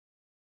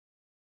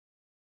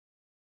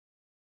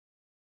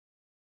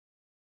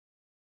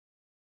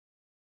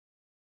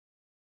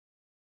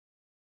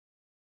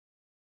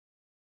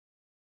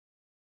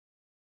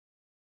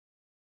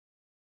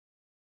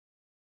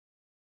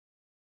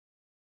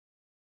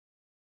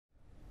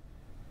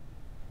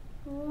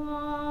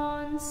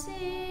Once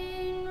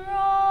in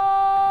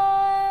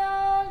royal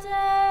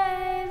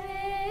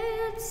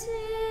David's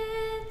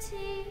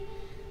city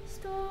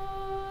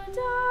stood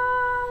a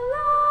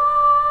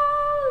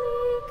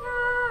lowly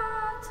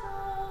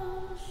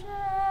cattle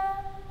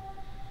shed,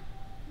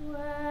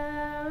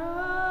 where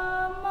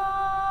a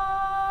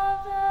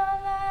mother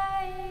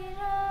laid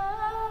a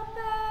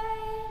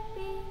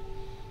baby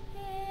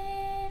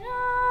in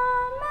a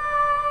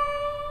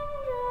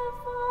manger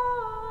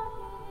for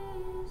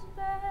his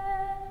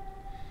bed.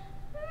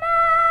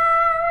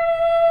 Mary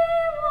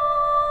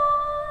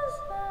was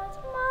that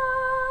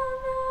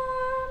mother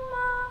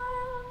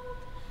mild,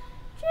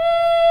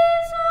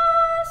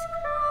 Jesus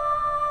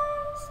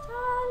Christ, a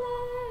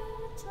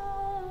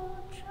little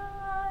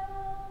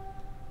child.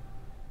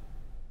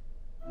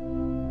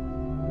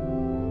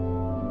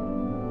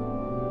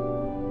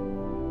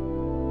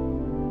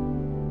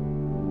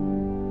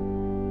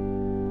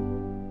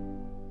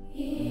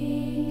 He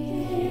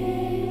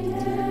came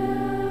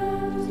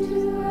down to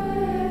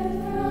earth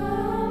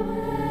from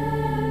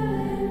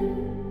heaven,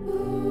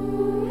 who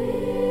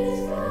is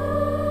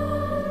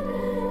God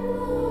and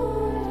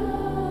Lord of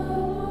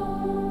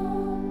all,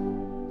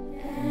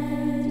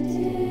 and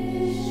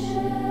His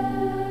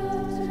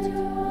shelter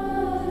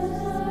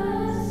was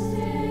a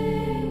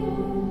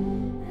stable,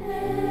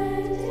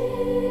 and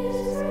His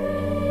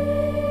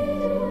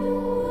cradle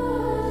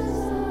was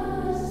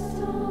a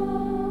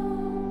stone.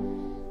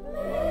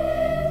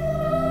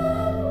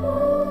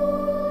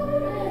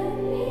 Poor and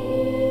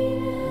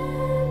mean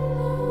and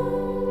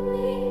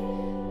lonely,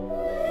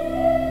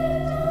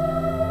 lived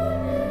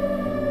on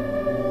earth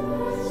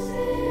our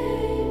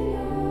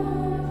Savior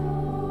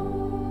holy.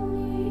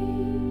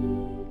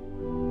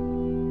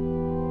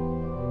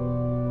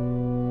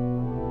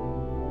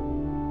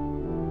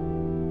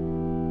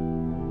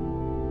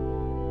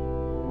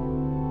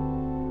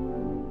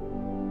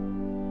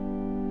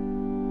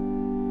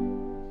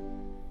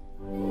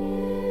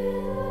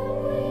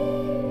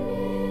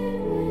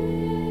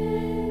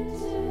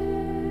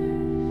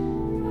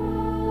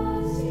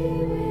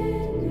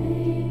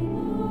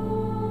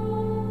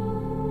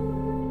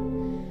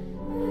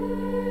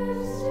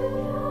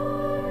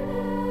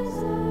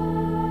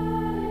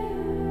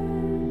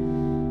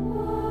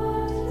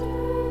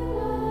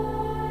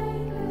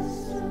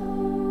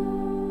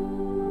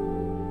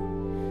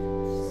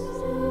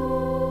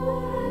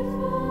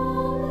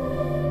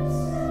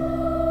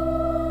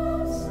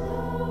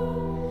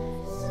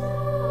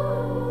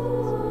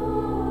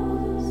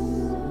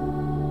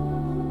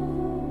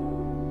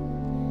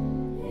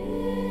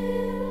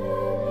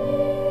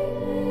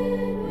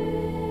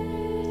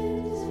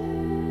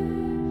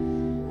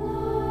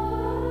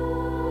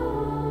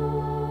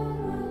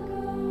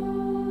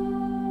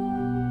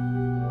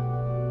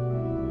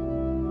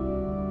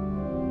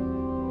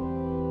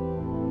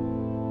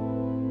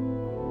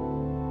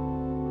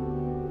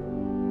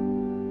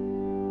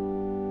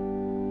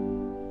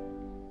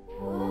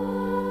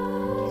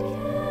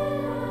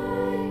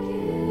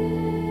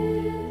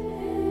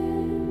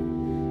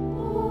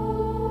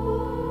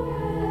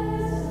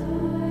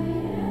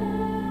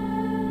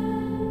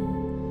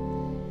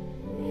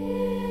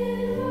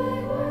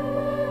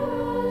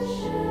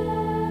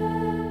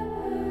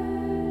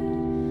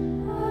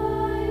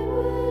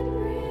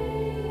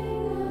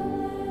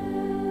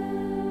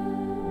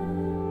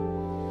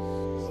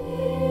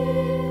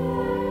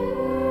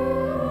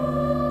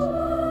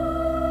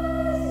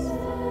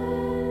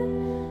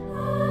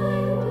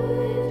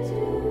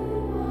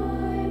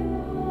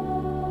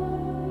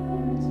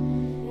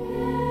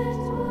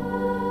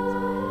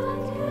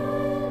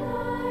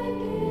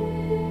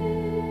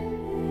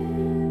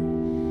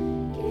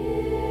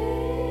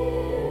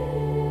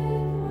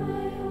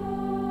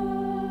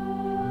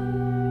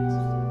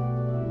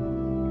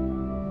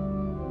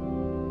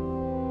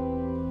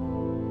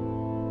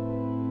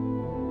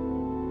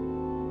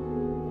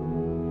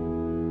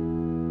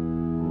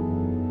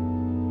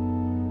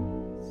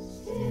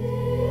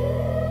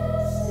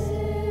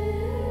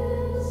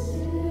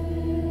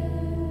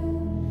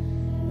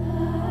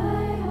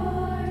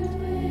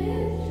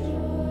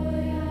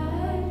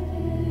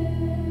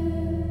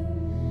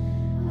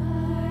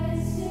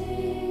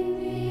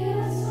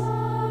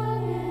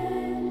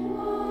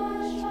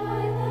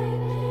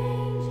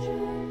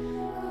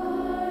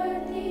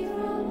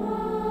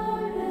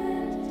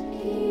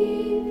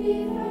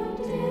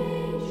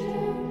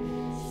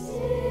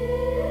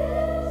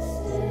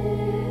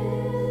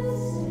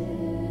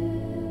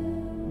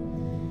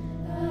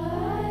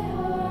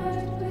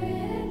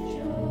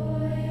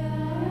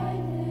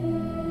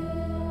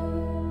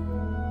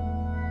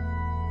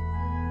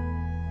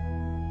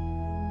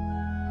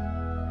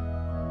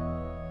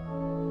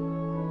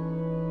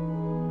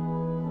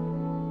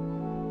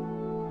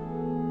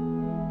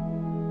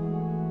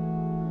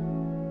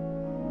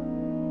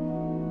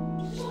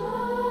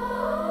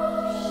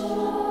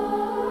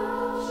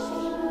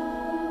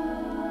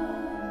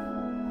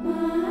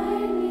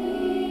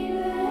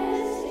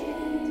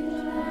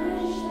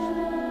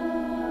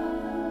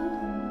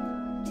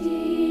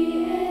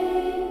 Die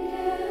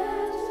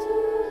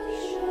Engel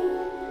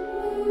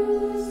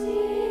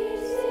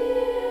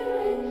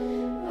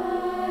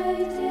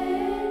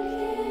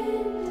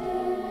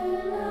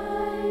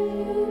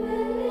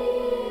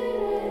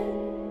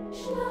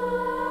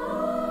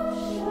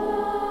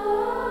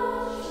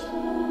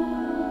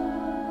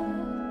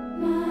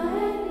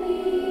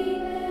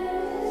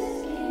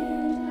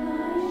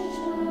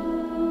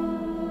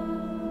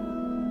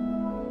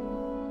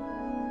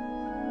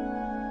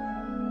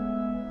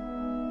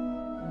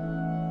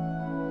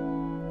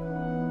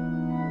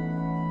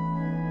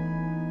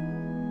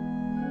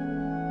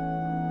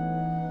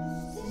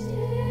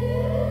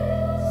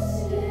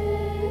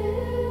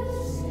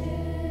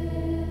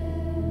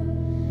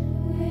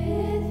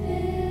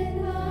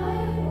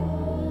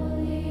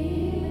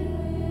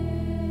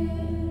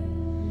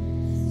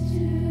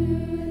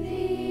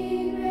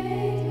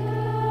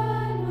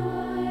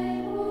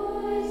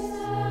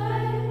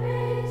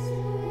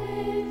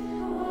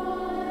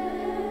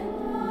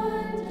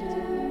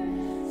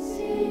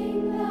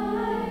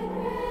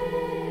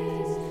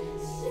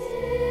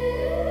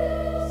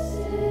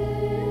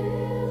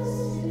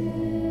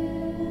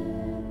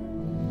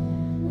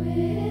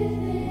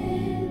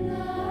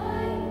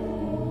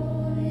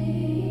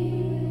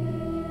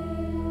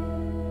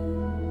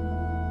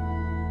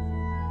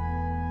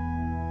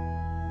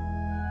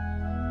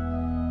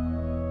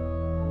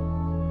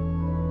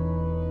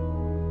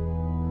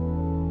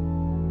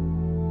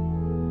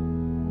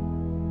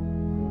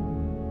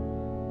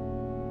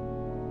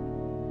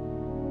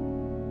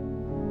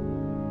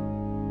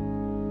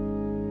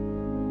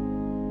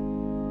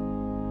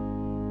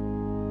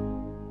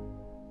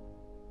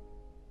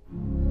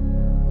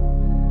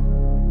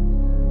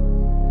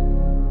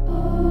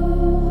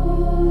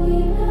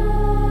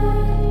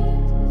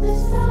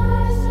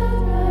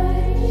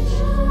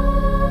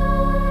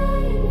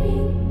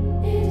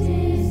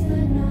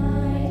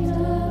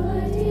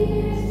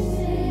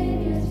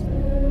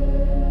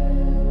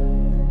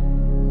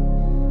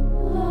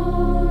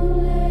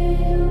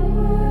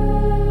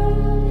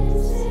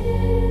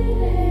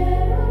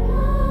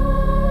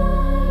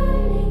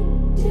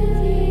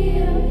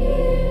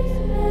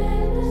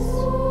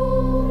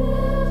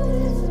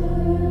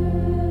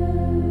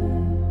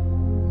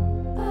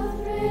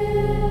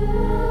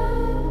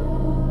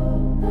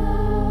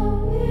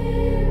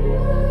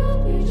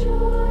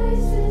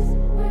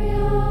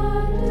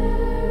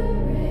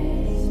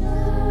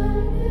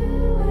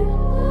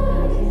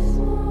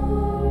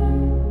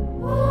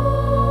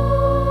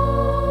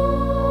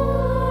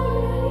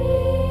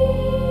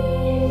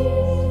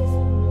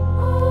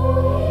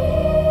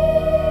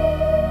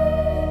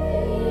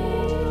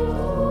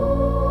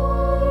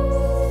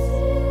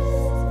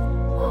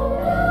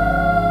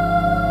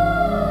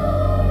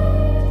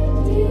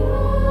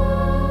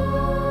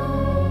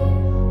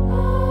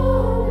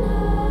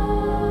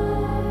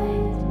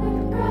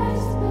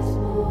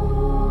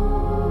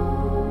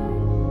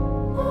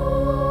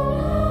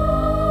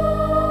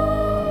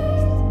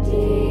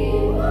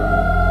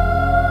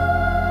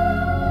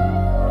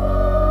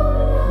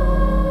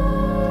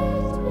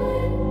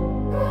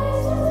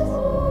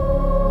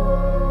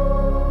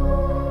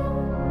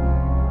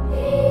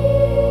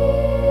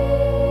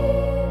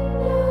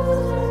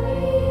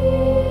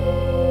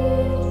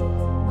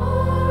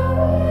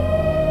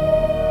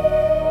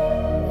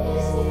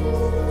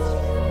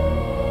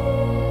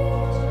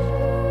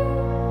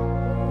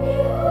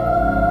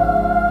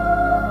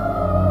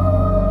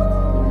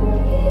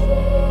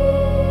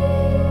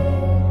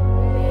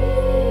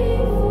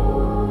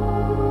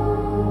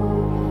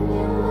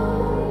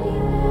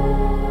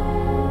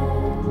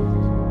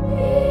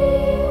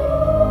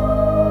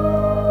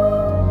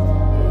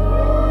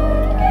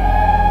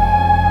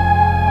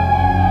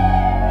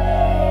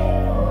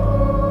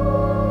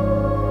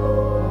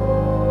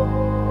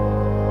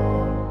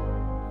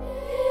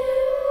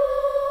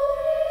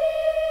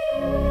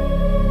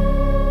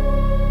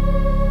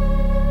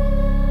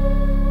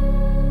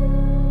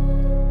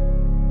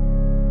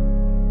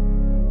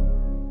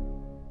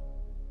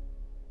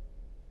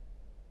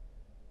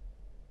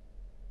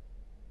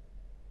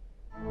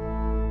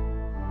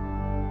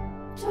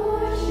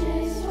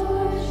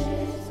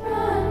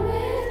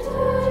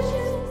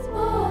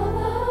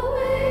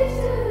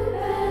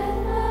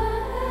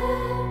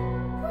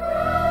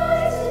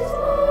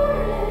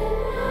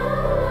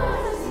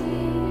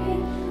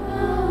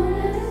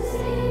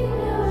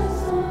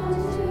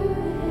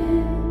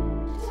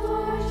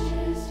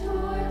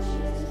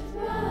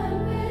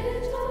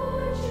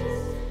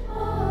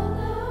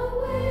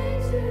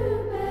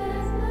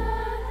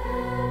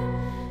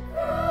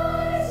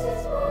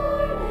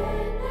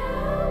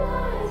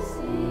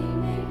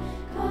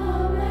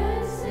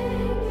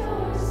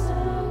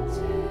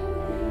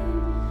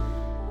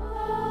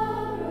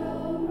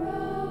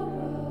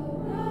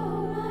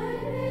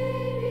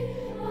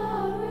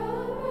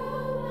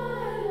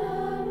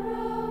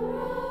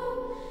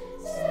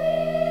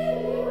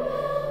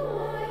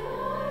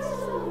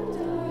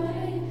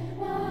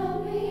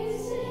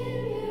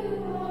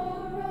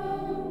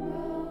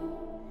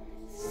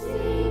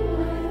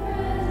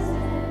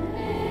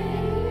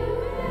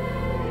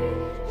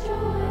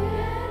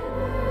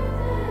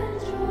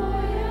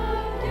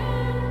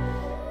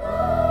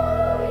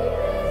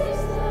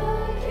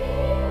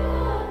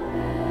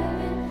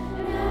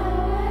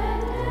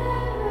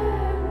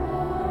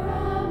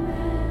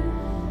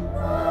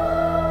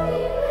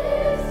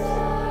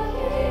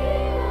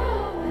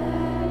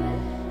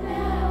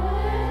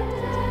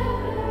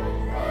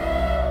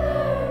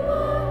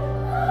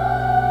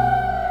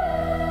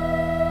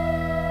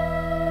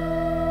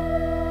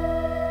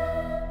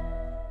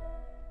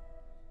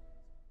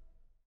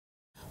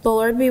The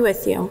Lord be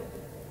with you.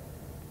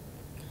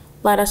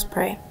 Let us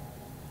pray.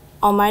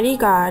 Almighty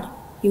God,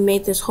 you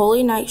made this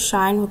holy night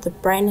shine with the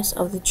brightness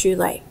of the true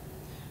light.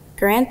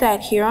 Grant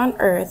that here on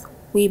earth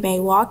we may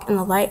walk in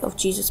the light of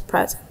Jesus'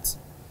 presence,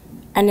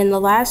 and in the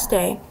last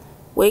day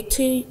wake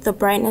to the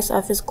brightness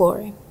of his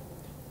glory.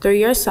 Through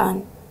your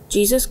Son,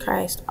 Jesus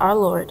Christ, our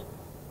Lord,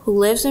 who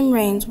lives and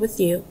reigns with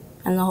you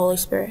and the Holy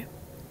Spirit,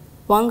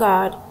 one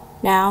God,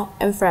 now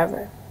and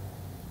forever.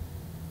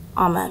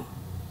 Amen.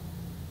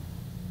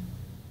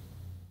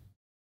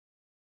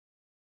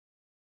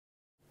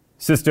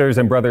 Sisters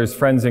and brothers,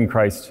 friends in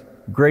Christ,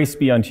 grace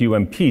be unto you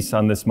and peace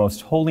on this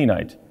most holy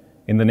night,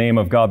 in the name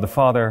of God the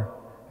Father,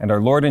 and our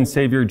Lord and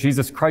Savior,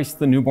 Jesus Christ,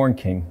 the newborn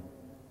King.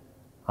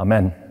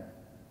 Amen.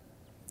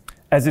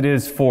 As it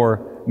is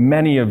for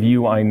many of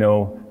you, I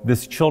know,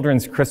 this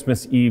Children's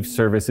Christmas Eve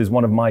service is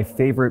one of my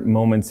favorite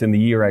moments in the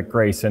year at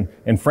Grace,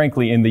 and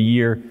frankly, in the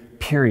year,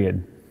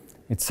 period.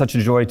 It's such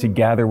a joy to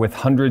gather with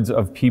hundreds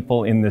of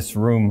people in this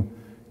room,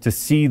 to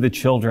see the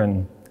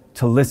children,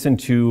 to listen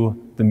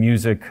to the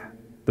music,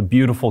 the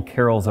beautiful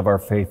carols of our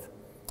faith,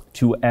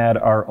 to add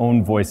our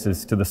own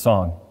voices to the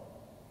song.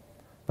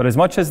 But as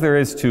much as there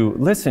is to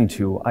listen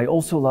to, I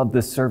also love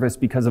this service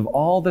because of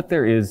all that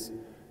there is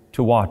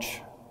to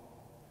watch.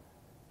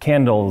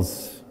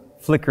 Candles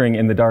flickering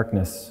in the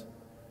darkness,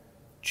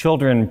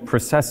 children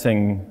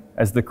processing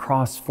as the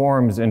cross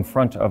forms in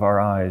front of our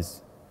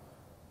eyes,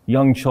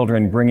 young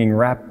children bringing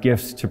wrapped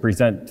gifts to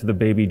present to the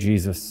baby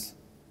Jesus.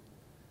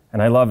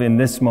 And I love in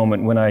this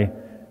moment when I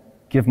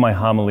give my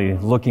homily,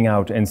 looking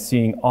out and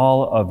seeing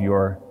all of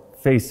your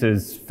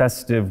faces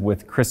festive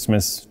with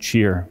Christmas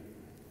cheer.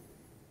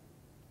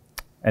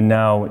 And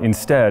now,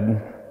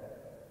 instead,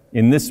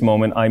 in this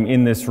moment, I'm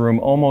in this room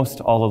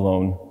almost all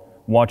alone,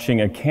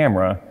 watching a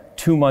camera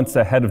 2 months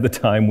ahead of the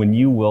time when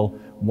you will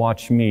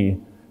watch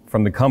me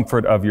from the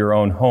comfort of your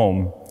own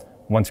home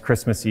once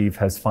Christmas Eve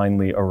has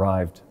finally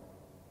arrived.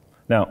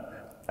 Now,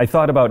 I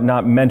thought about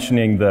not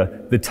mentioning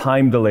the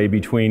time delay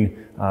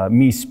between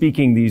me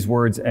speaking these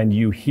words and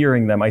you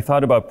hearing them. I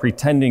thought about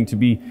pretending to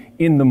be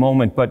in the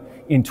moment, but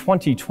in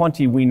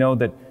 2020, we know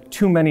that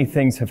too many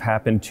things have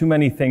happened, too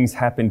many things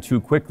happen too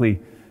quickly,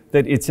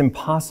 that it's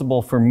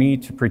impossible for me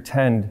to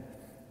pretend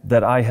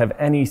that I have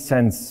any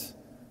sense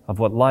of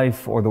what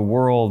life or the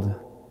world,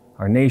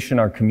 our nation,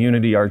 our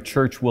community, our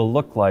church will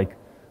look like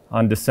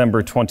on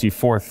December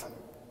 24th.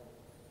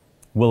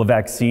 Will a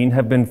vaccine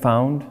have been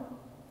found?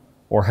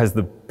 Or has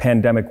the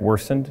pandemic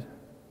worsened?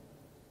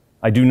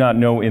 I do not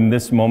know in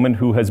this moment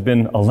who has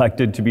been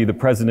elected to be the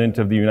President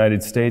of the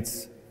United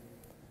States.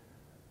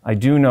 I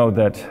do know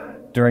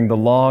that during the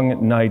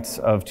long nights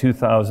of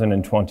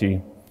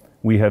 2020,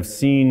 we have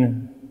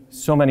seen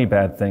so many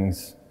bad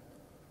things,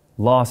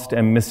 lost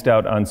and missed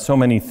out on so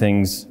many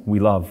things we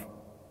love.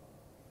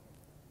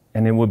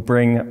 And it would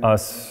bring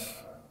us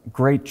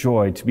great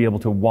joy to be able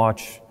to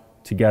watch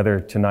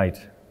together tonight.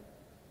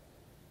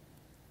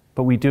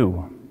 But we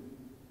do.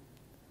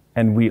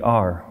 And we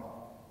are.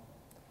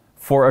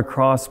 For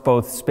across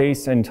both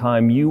space and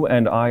time, you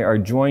and I are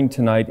joined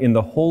tonight in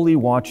the holy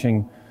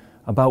watching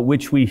about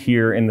which we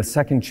hear in the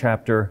second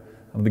chapter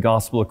of the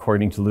Gospel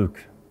according to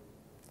Luke,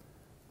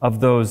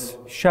 of those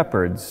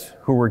shepherds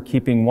who were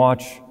keeping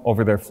watch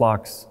over their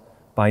flocks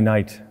by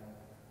night,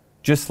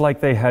 just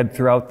like they had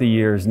throughout the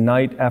years,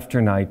 night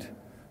after night,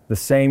 the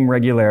same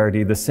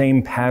regularity, the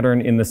same pattern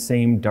in the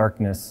same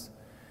darkness,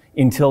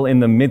 until in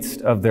the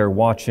midst of their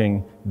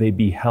watching, they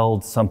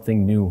beheld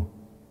something new.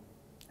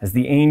 As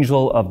the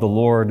angel of the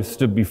Lord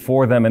stood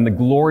before them and the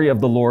glory of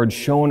the Lord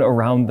shone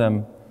around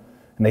them,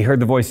 and they heard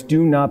the voice,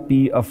 "Do not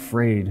be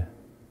afraid,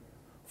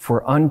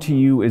 for unto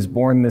you is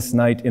born this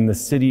night in the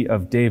city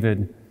of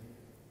David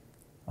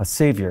a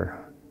Savior,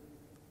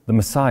 the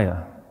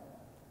Messiah,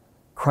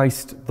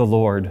 Christ the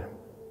Lord."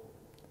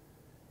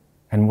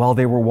 And while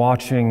they were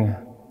watching,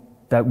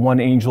 that one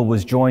angel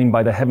was joined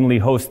by the heavenly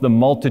host, the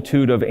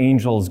multitude of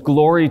angels.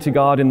 Glory to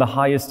God in the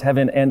highest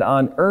heaven, and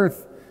on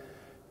earth,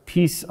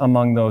 peace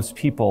among those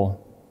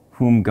people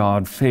whom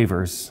God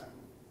favors.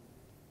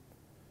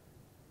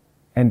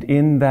 And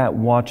in that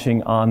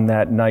watching on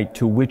that night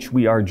to which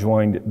we are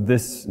joined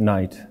this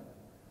night,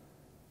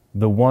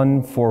 the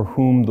one for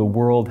whom the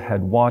world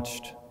had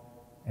watched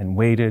and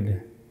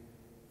waited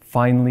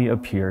finally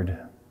appeared.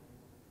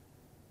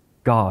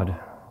 God,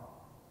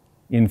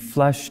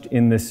 enfleshed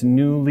in this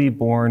newly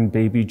born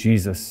baby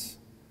Jesus,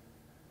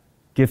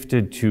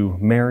 gifted to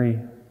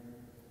Mary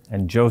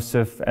and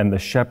Joseph and the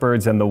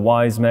shepherds and the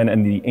wise men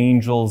and the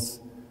angels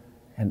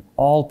and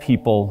all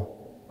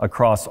people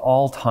across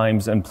all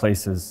times and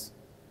places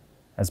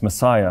as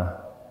Messiah,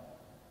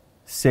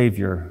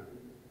 Savior,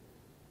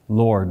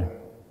 Lord.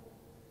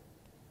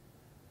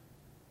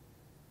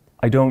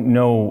 I don't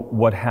know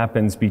what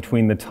happens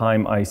between the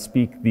time I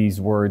speak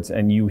these words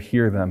and you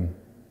hear them.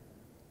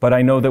 But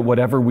I know that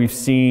whatever we've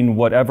seen,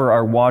 whatever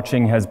our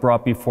watching has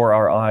brought before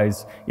our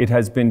eyes, it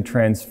has been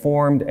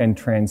transformed and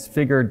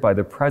transfigured by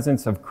the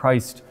presence of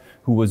Christ,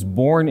 who was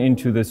born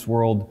into this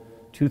world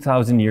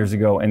 2,000 years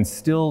ago and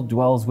still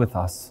dwells with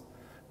us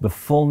the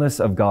fullness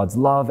of God's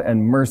love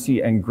and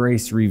mercy and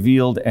grace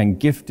revealed and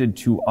gifted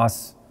to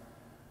us,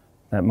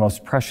 that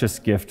most precious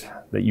gift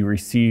that you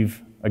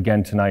receive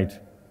again tonight,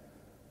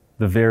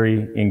 the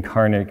very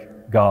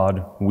incarnate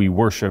God we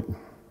worship.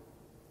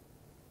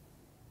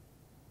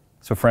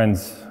 So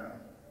friends,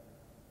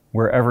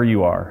 wherever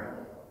you are,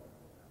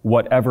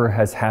 whatever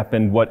has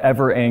happened,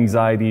 whatever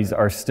anxieties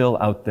are still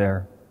out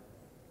there,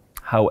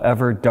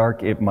 however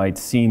dark it might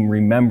seem,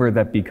 remember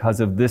that because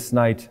of this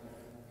night,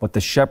 what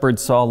the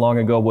shepherds saw long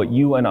ago, what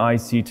you and I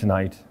see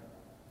tonight,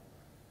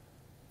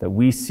 that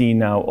we see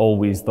now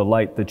always the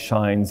light that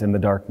shines in the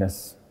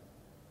darkness,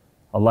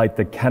 a light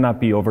that cannot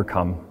be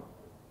overcome,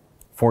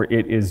 for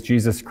it is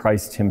Jesus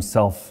Christ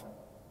himself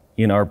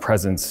in our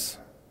presence.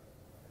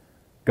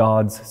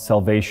 God's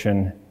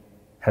salvation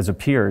has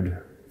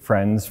appeared,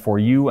 friends, for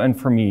you and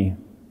for me,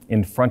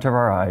 in front of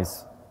our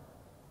eyes.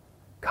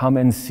 Come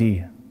and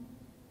see,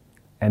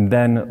 and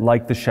then,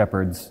 like the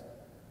shepherds,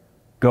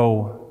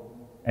 go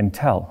and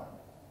tell.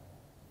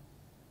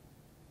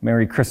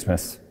 Merry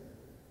Christmas.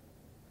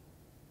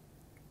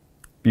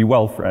 Be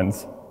well,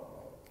 friends.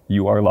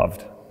 You are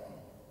loved.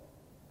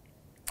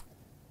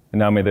 And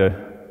now may the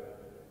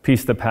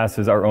peace that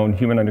passes our own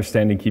human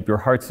understanding keep your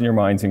hearts and your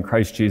minds in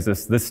Christ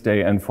Jesus this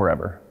day and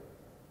forever.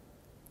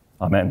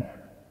 Amen.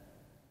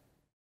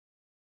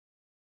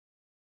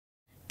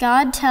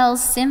 God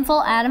tells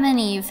sinful Adam and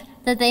Eve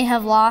that they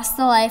have lost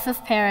the life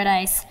of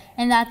paradise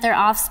and that their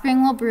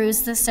offspring will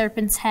bruise the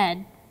serpent's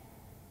head.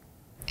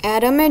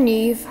 Adam and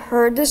Eve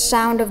heard the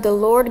sound of the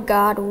Lord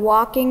God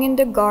walking in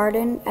the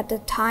garden at the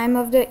time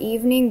of the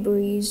evening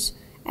breeze,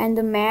 and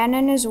the man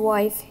and his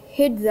wife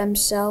hid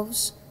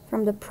themselves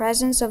from the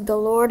presence of the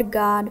Lord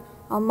God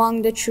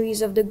among the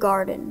trees of the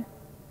garden.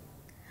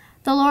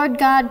 The Lord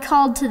God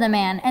called to the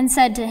man and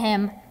said to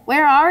him,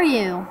 "Where are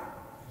you?"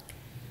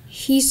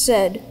 He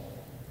said,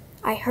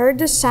 "I heard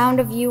the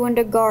sound of you in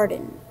the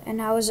garden, and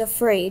I was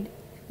afraid,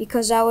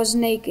 because I was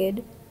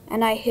naked,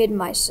 and I hid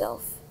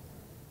myself."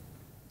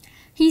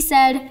 He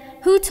said,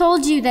 "Who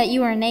told you that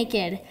you are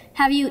naked?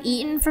 Have you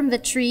eaten from the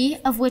tree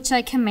of which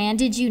I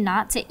commanded you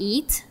not to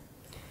eat?"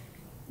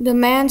 The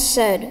man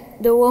said,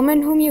 "The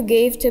woman whom you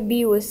gave to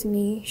be with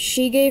me,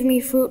 she gave me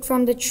fruit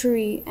from the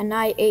tree, and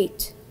I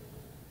ate."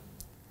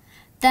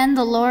 Then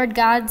the Lord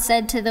God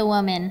said to the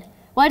woman,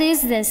 "What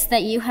is this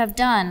that you have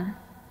done?"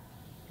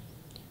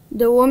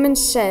 The woman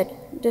said,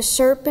 "The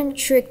serpent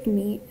tricked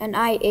me, and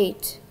I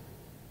ate."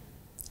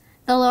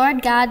 The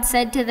Lord God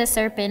said to the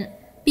serpent,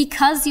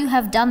 "Because you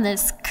have done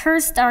this,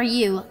 cursed are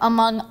you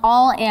among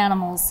all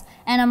animals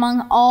and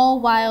among all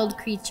wild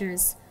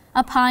creatures.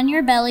 Upon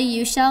your belly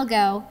you shall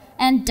go,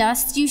 and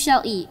dust you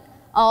shall eat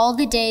all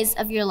the days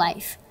of your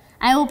life.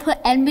 I will put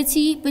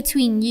enmity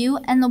between you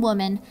and the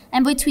woman,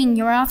 and between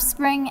your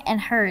offspring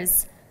and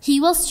hers. He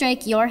will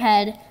strike your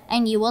head,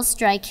 and you will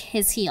strike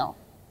his heel."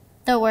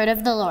 The word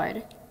of the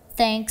Lord.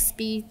 Thanks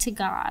be to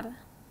God.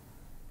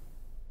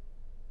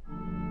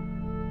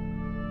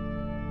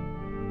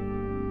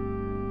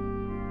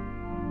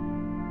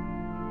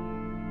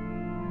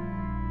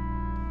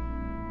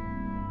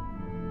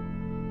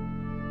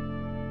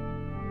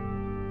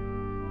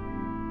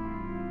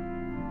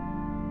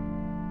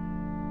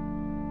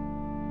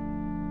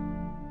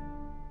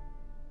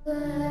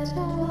 Let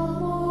all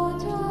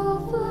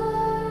mortal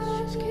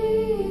flesh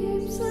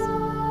keep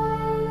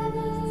silence,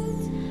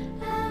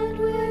 and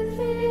with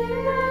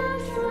fear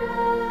and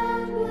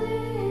trembling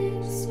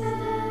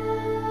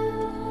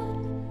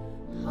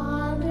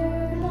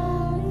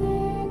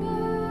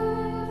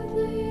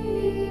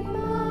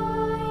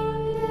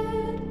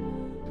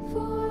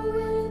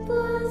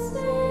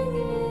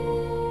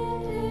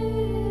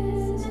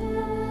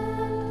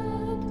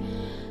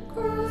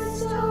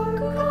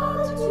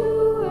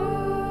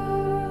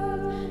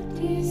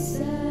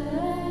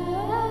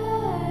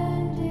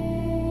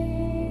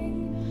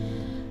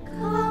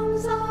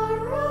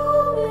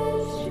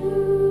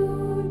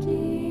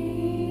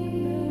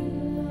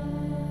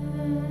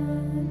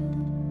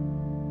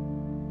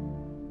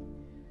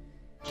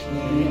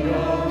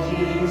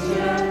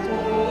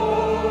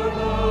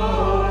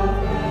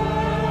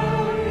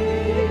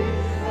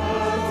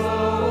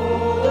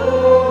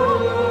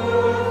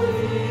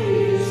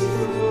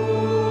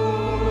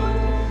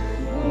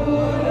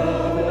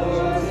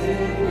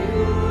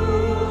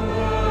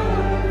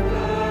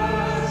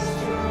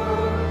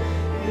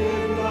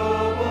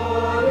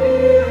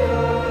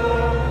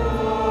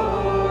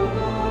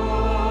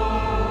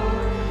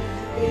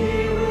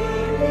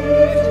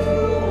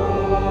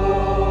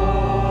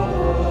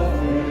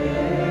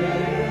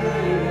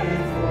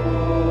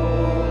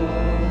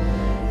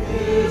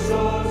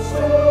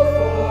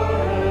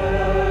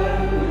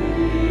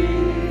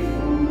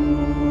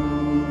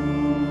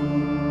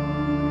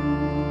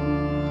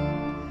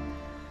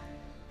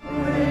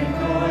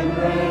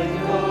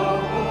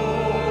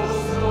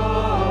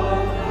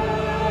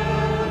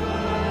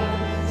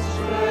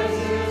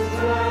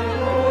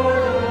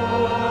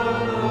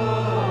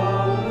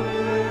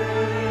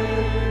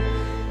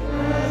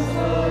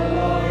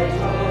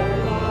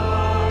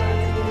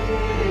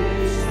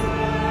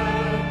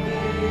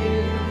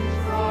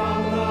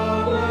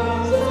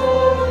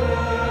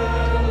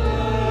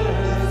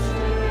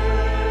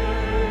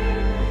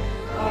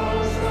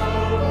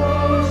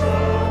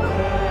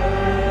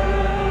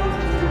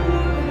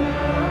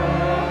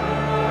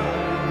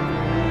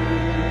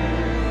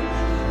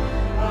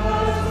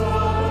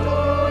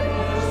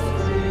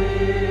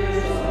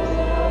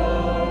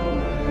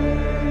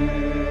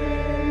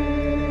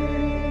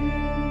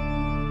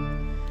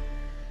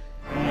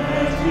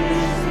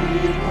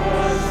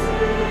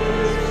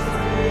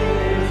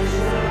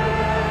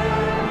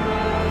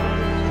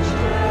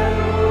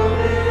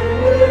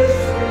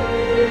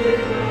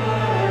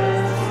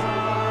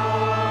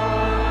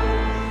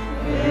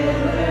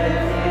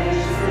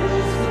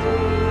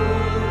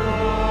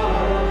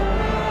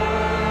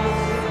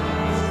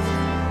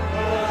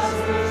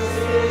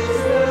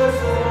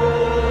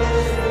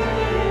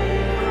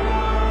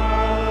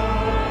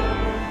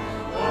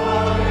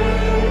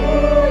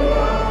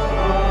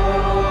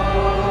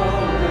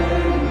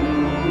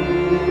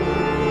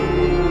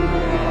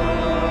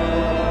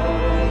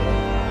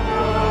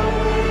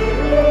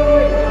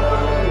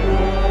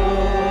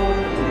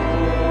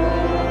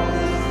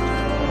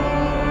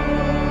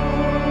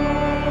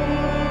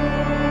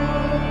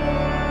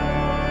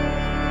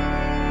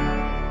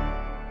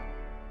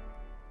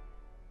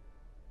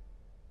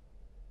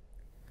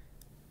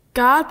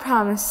God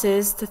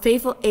promises to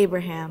faithful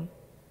Abraham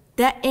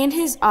that in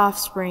his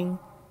offspring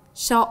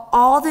shall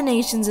all the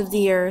nations of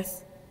the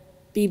earth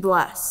be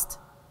blessed.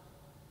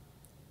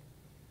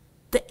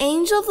 The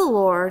angel of the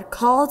Lord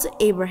called to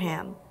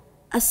Abraham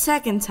a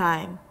second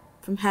time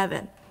from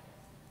heaven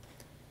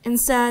and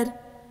said,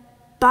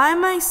 "By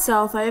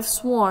myself I have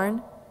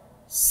sworn,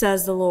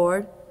 says the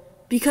Lord,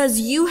 because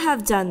you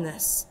have done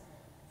this,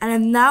 and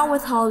have not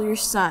withheld your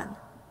son,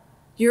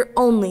 your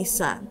only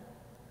son.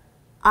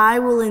 I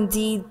will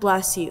indeed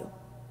bless you,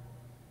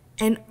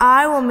 and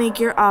I will make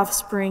your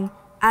offspring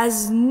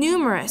as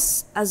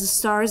numerous as the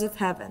stars of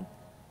heaven,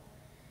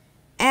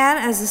 and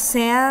as the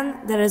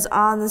sand that is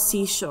on the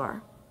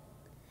seashore.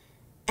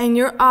 And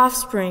your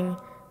offspring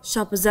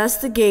shall possess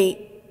the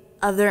gate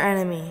of their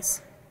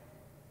enemies.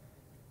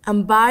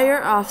 And by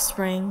your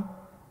offspring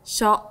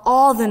shall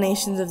all the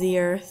nations of the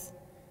earth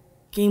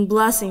gain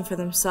blessing for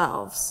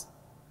themselves,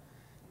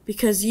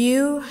 because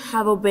you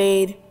have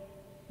obeyed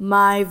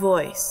my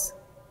voice."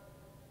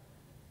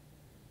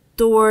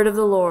 The word of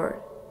the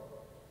Lord.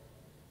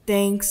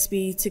 Thanks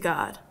be to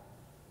God.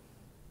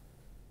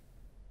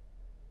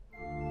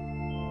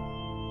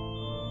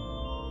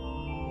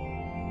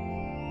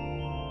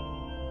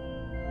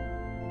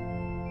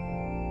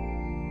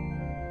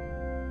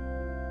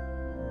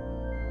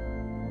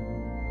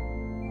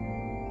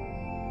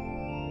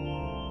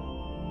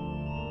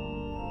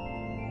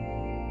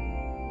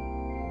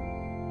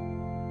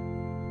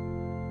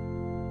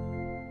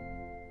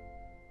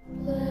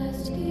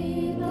 Blessed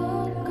be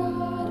the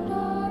God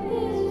of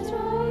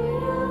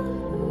Israel,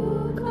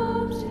 who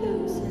comes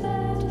to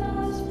set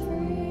us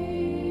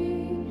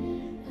free,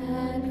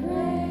 and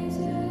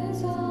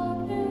raises up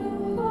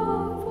new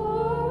hope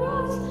for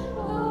us,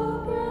 a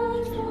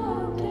branch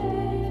from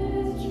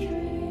David's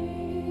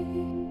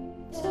tree.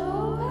 So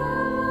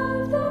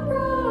have the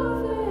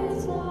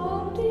prophets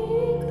long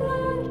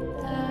declared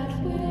that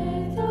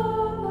with a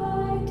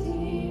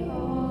mighty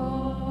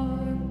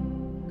arm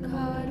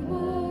God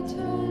will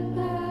turn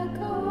back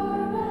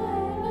our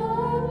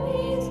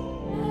enemies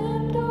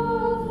and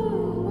all who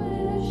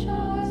wish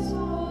us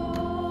harm.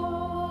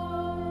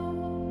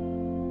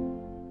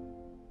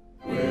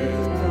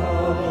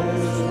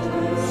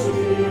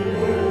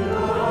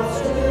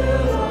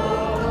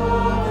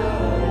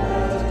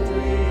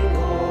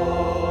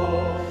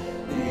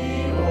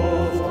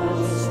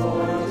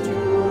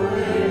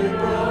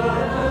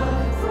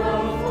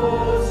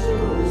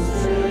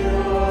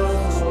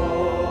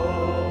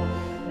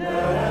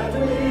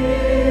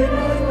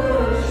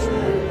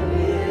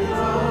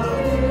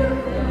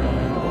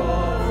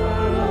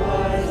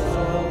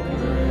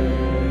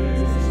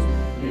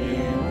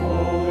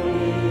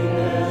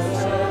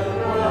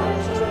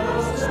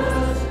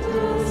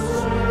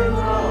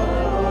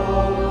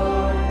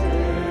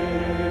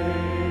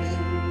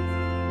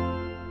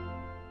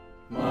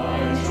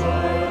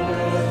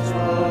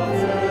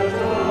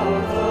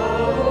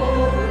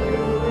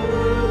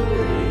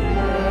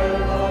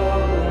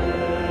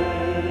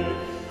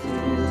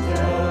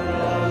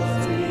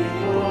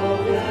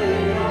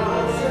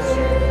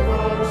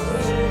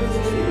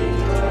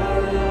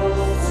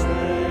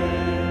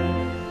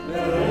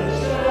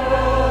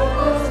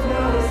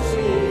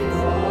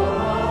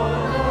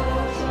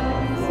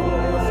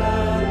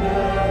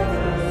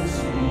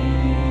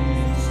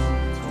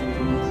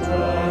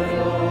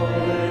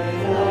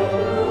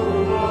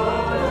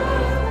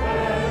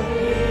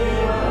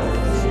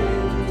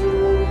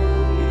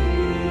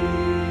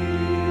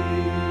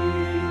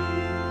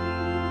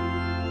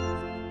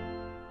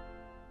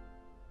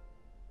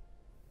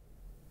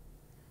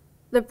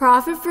 The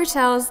prophet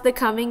foretells the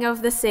coming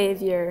of the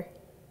Savior.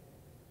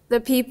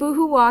 The people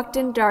who walked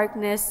in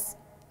darkness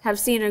have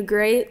seen a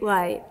great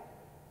light.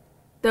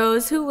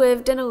 Those who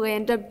lived in a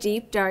land of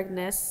deep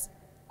darkness,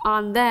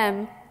 on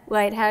them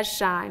light has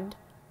shined.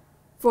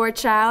 For a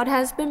child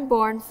has been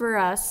born for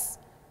us,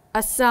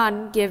 a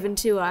son given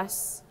to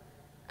us.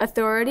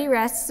 Authority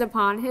rests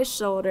upon his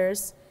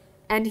shoulders,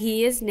 and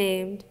he is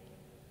named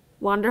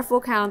Wonderful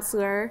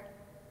Counselor,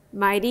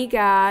 Mighty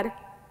God,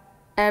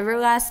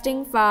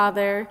 Everlasting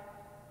Father,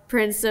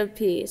 Prince of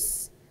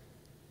Peace.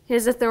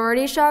 His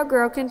authority shall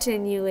grow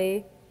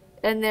continually,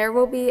 and there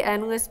will be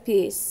endless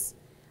peace.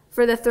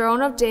 For the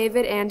throne of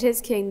David and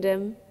his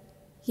kingdom,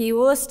 he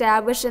will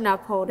establish and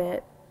uphold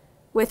it,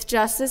 with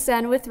justice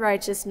and with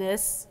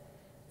righteousness,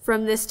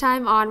 from this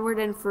time onward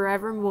and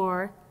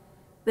forevermore.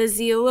 The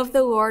zeal of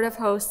the Lord of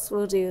hosts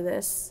will do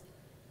this.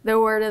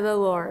 The word of the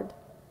Lord.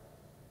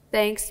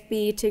 Thanks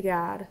be to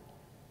God.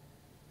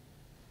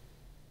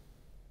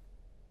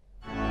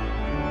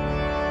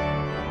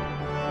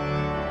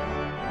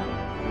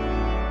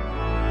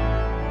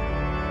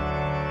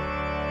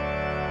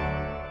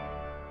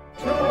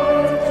 Thank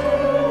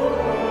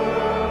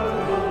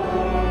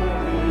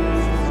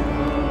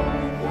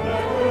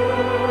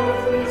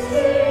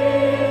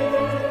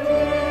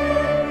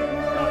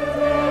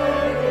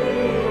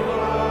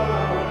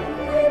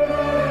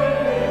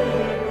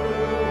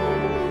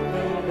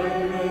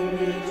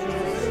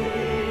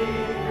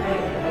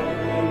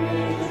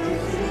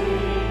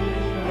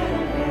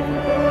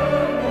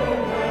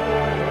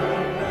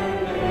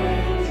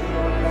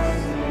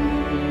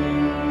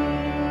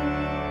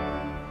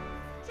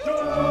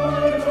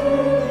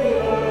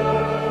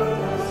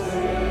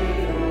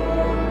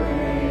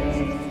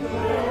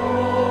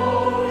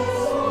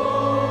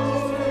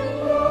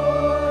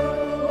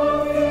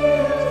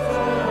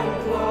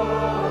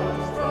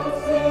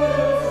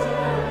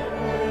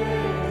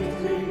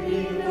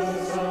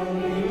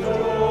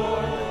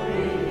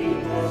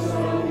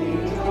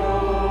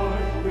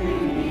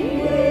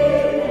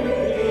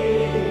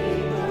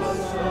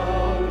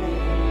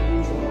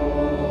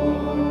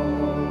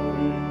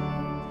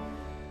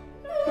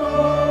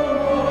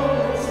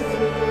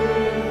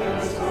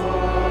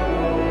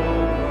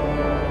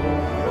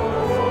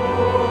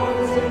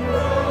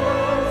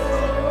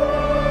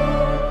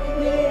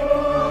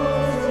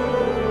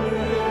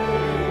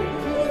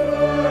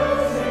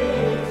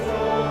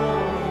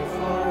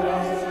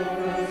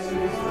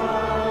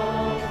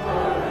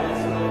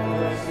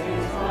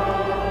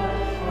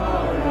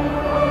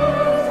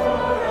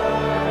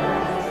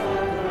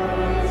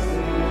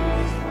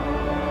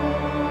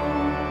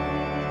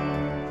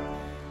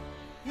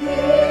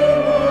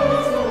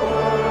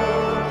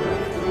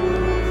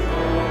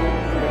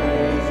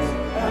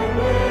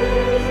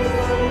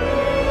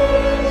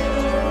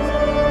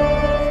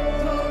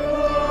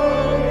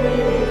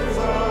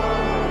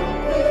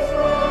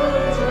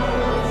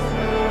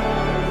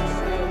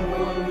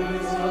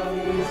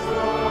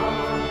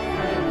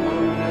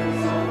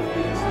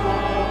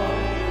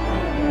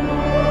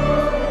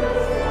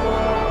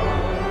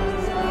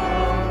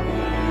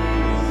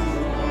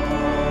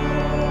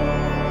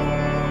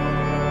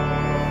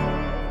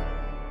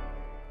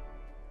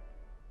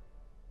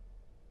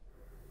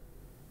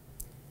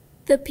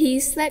The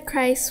peace that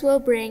Christ will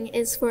bring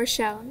is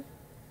foreshown.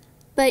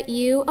 But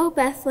you, O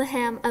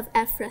Bethlehem of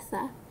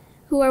Ephrathah,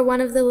 who are one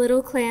of the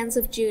little clans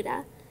of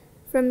Judah,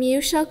 from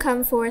you shall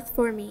come forth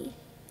for me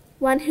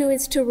one who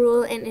is to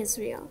rule in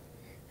Israel,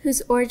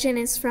 whose origin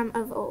is from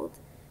of old,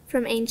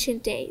 from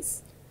ancient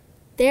days.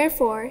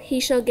 Therefore he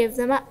shall give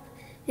them up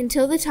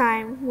until the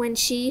time when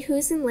she who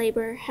is in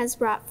labor has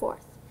brought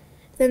forth.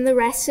 Then the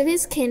rest of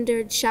his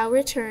kindred shall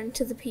return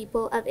to the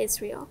people of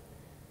Israel.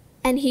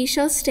 And he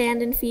shall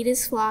stand and feed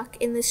his flock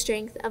in the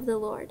strength of the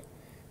Lord,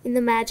 in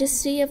the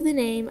majesty of the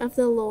name of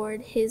the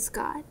Lord his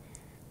God.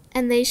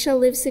 And they shall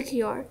live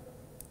secure.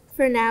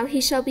 For now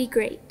he shall be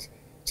great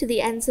to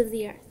the ends of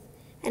the earth,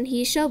 and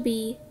he shall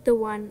be the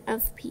one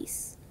of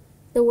peace.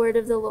 The word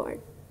of the Lord.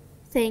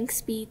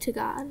 Thanks be to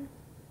God.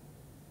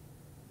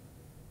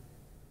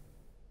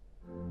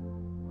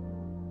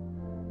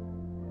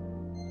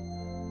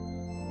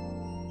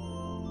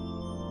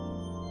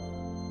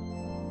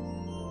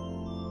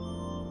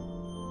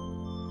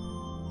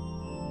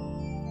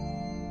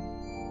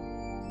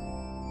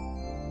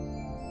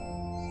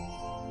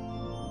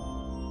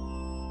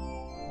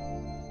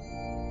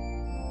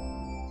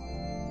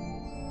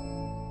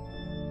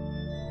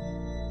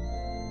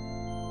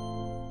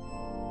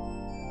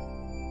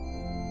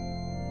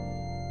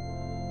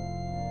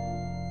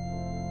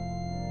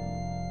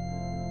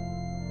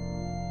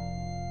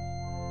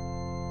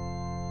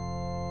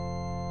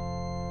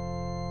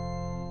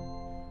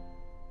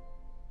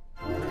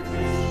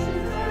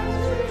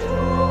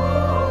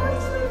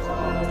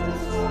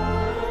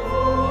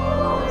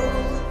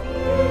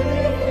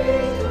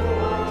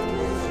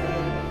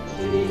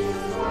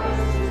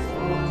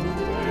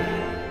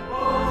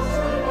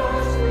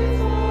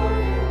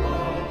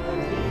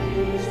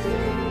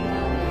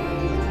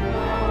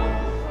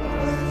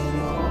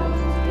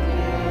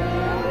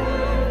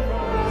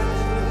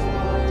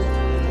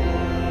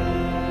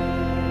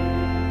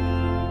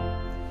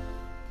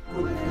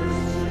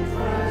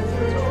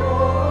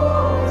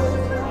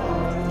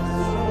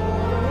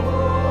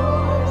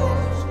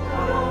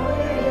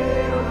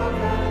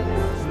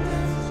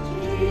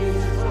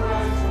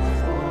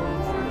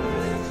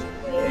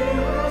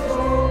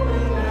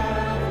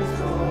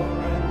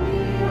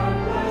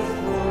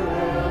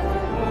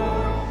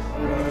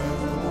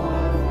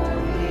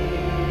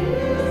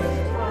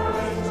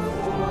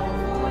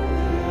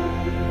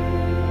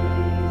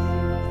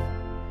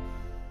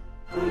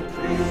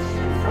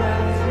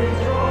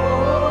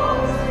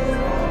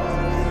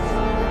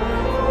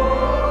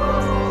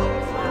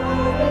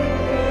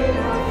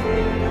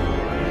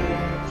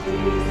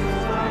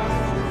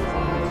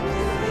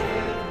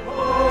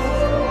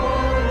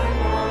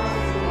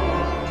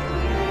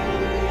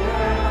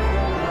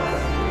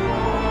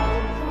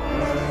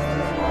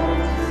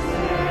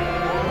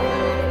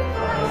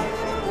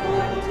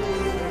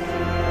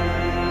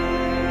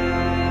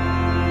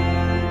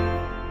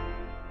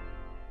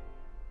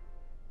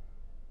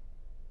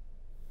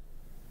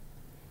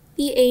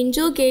 The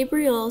angel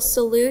Gabriel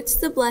salutes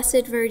the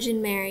Blessed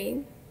Virgin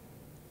Mary.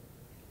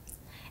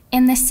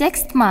 In the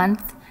 6th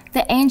month,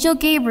 the angel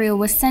Gabriel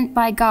was sent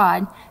by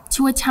God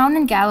to a town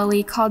in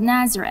Galilee called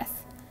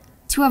Nazareth,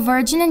 to a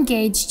virgin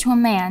engaged to a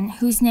man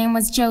whose name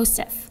was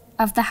Joseph,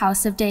 of the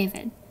house of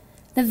David.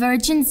 The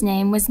virgin's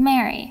name was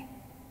Mary.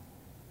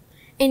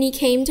 And he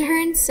came to her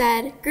and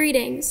said,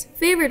 "Greetings,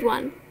 favored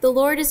one, the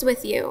Lord is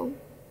with you."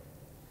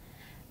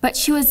 But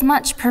she was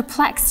much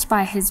perplexed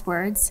by his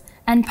words,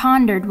 and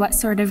pondered what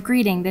sort of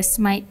greeting this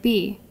might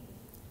be.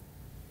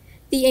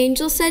 The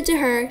angel said to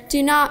her,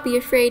 "Do not be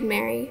afraid,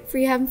 Mary, for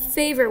you have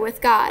favor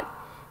with God.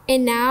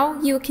 And now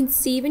you will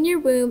conceive in your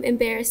womb and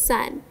bear a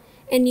son,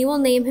 and you will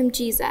name him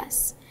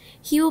Jesus.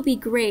 He will be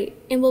great,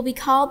 and will be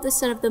called the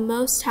Son of the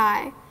Most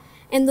High.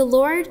 And the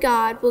Lord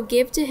God will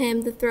give to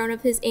him the throne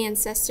of his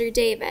ancestor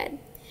David.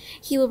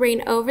 He will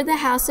reign over the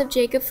house of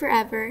Jacob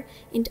forever,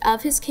 and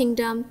of his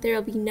kingdom there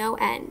will be no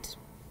end."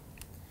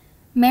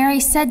 Mary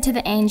said to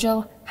the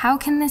angel, "How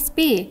can this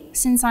be,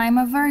 since I am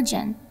a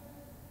virgin?"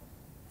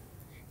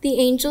 The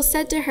angel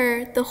said to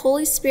her, "The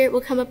Holy Spirit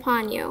will come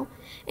upon you,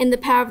 and the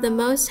power of the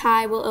Most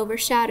High will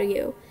overshadow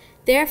you.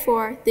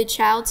 Therefore, the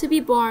child to be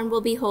born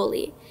will be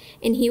holy,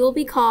 and he will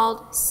be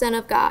called Son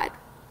of God."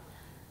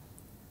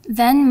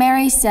 Then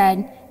Mary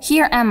said,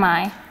 "Here am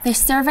I, the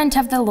servant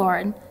of the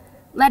Lord.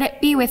 Let it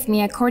be with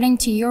me according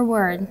to your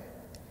word."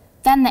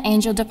 Then the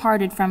angel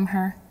departed from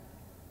her.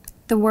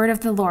 The word of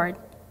the Lord.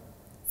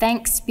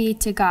 Thanks be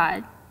to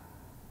God.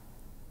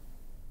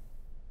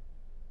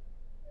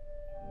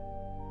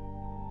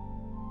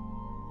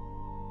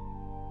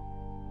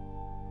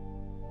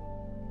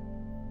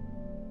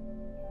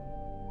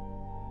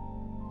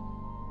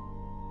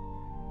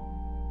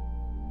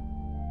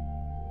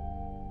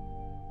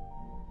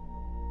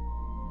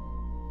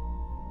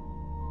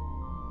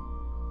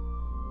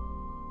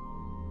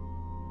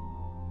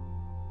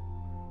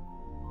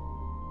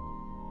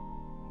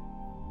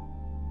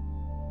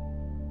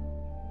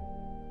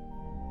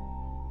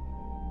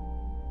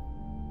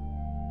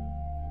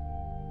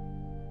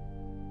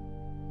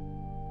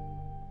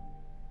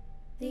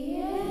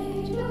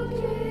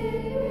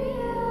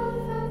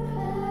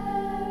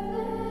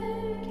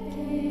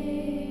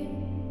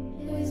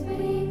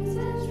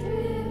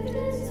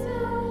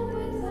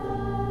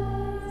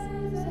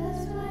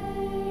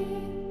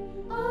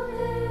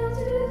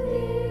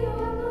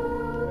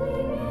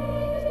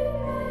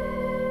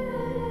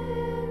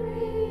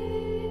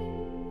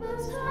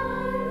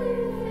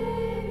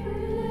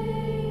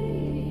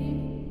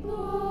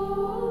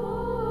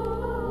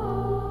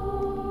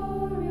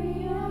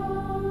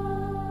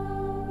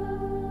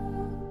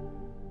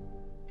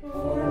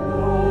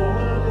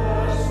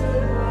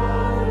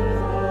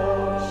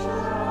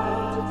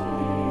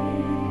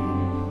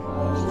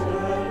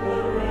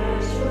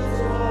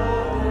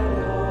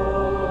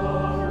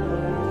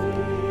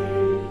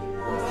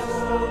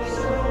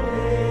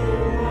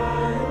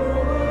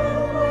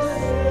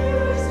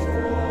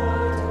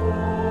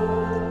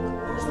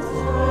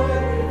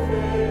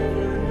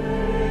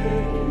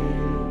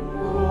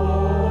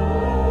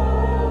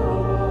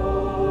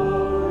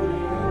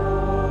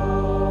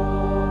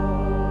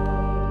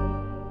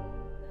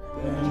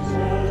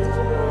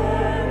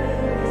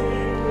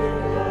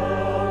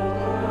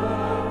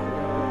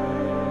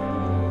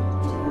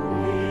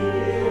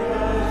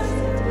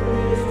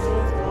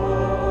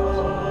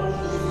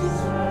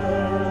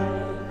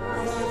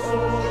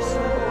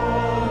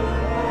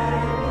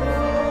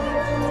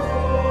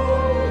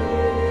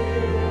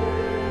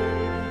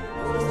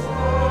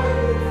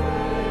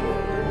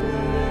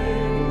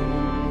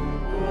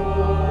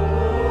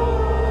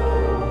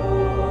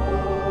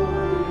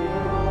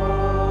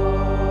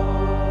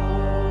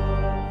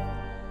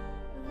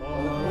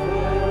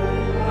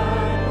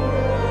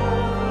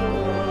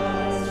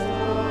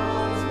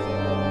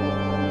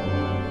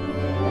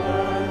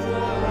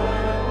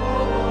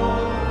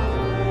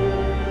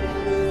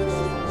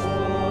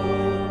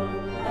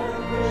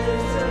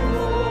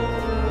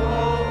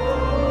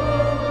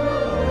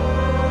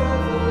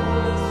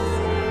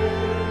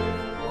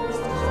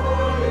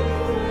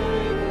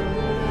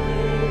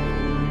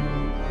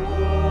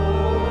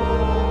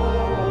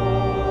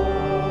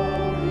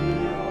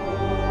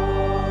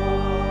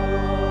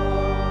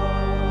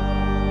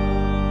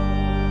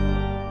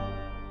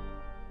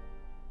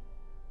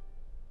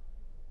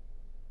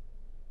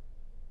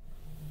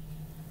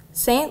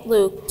 St.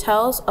 Luke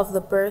tells of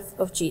the birth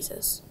of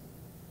Jesus.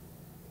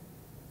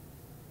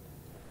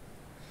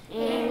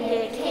 And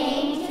it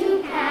came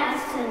to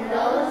pass in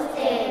those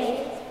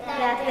days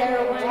that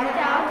there went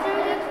out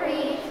a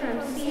decree from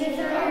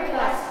Caesar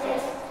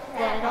Augustus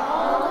that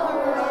all the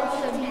world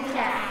should be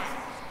taxed.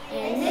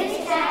 And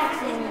this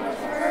taxing was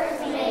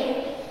first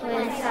made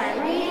when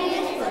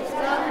Cyrenius was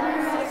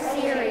governor of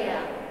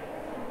Syria.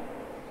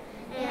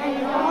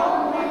 And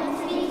all went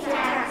to be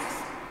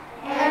taxed,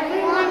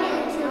 everyone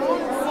into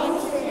his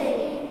own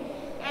city.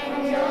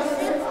 And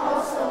Joseph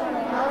also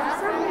went up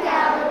from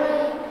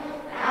Galilee,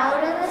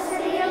 out of the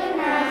city of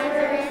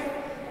Nazareth,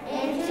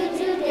 into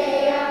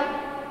Judea,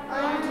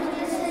 unto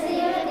the city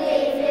of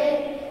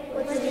David,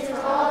 which is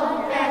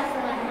called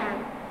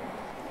Bethlehem,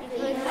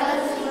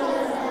 because he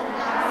was of the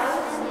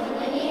house and the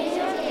lineage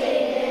of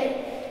David,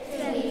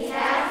 to be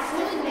taxed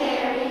with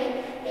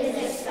Mary,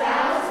 his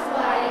espoused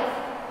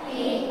wife,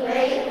 being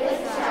great with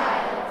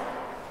child.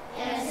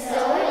 And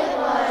so it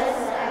was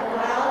that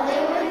while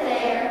they were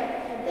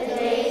there, the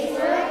days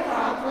were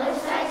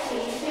accomplished that she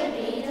should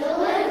be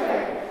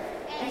delivered.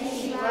 And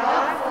she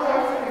brought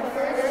forth her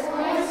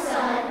firstborn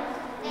son,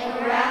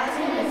 and wrapped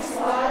him in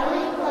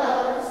swaddling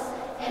clothes,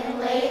 and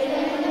laid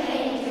him in a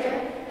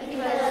manger,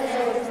 because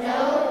there was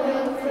no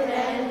room for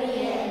them to be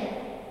in.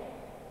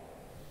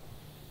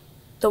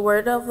 The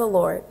word of the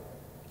Lord.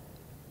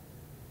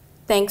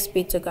 Thanks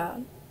be to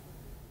God.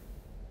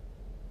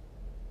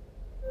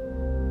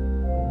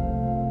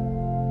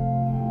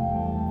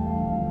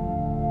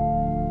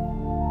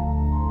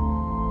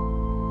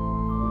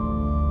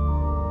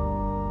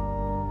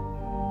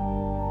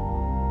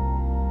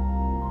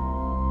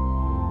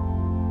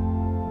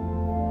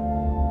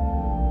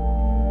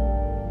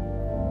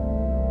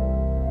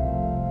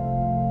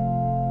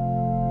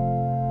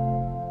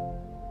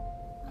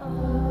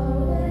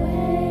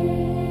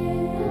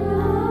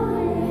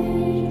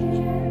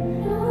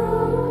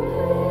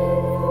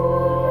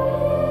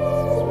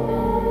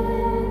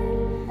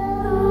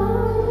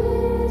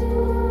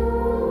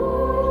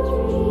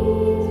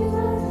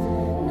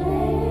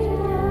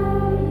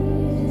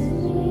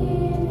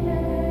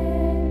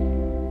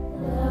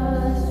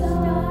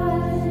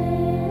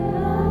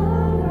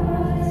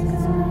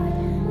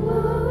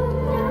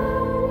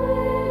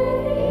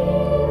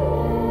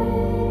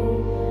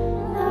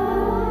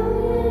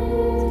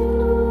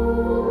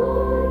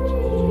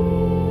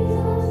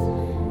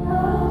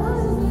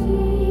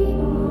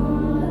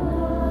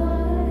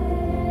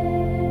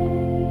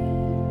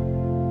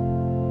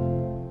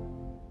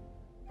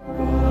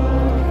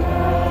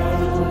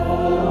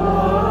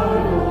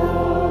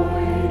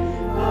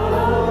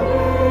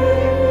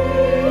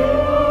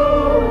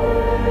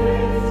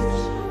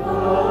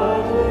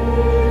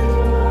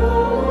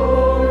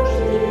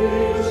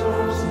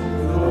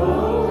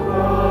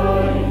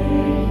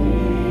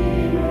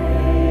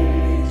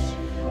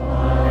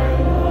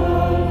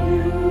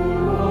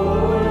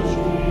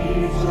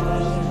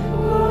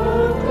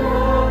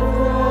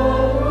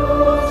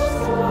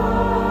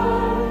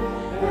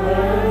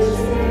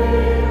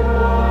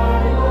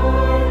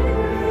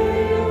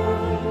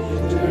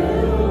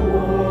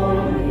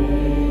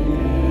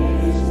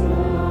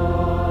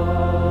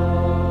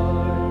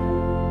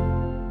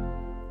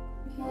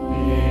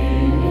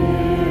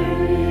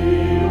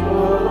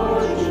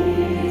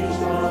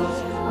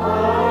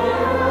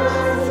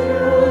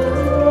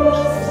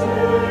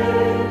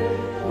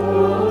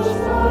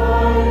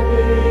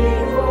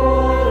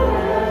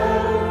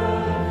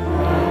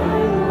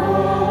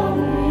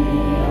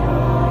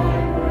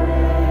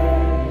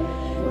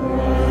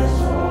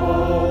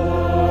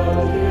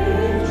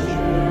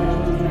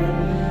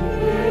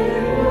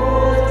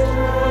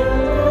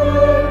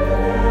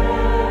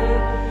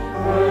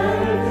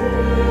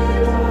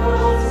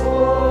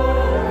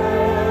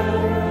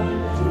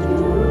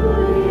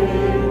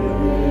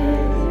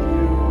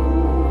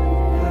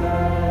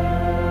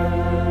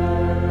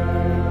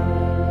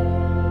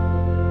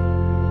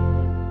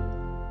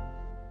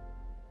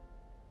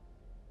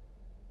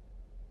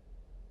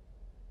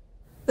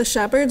 The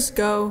shepherds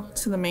go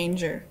to the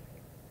manger.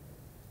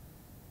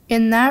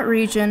 In that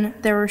region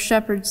there were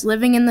shepherds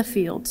living in the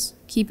fields,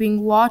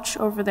 keeping watch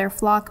over their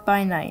flock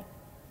by night.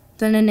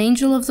 Then an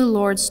angel of the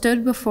Lord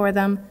stood before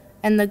them,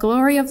 and the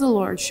glory of the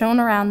Lord shone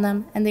around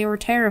them, and they were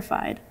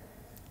terrified.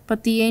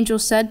 But the angel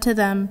said to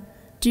them,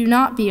 "Do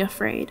not be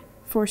afraid,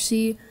 for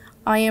see,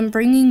 I am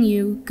bringing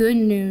you good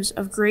news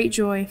of great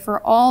joy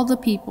for all the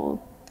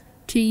people.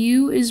 To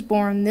you is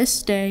born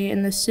this day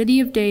in the city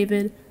of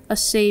David a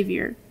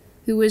Savior,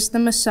 who is the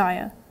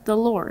Messiah, the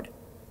Lord.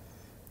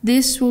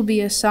 This will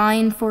be a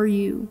sign for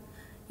you.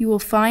 You will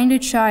find a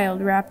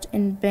child wrapped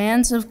in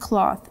bands of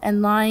cloth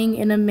and lying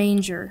in a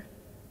manger."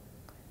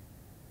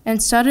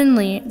 And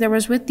suddenly there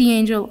was with the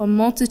angel a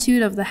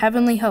multitude of the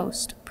heavenly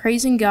host,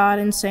 praising God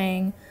and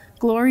saying,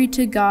 "Glory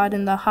to God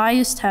in the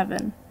highest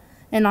heaven,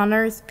 and on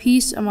earth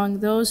peace among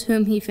those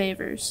whom he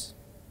favors."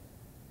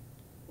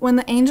 When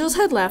the angels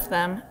had left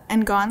them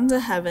and gone to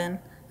heaven,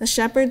 the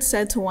shepherds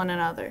said to one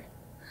another,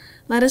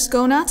 "Let us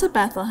go now to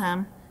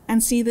Bethlehem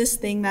and see this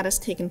thing that has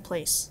taken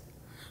place,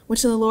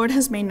 which the Lord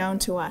has made known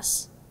to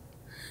us."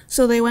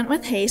 So they went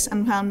with haste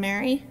and found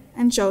Mary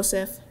and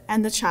Joseph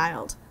and the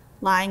child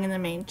lying in the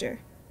manger.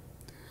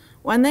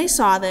 When they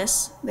saw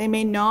this, they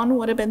made known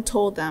what had been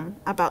told them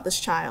about this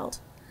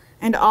child,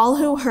 and all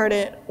who heard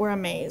it were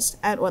amazed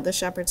at what the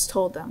shepherds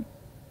told them.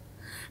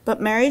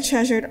 But Mary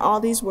treasured all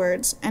these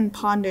words and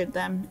pondered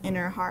them in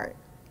her heart.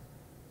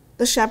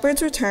 The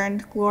shepherds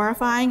returned,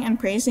 glorifying and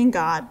praising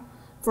God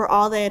for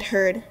all they had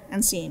heard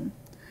and seen,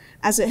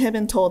 as it had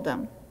been told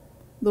them.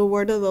 The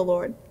word of the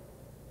Lord.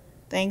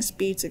 Thanks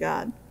be to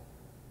God.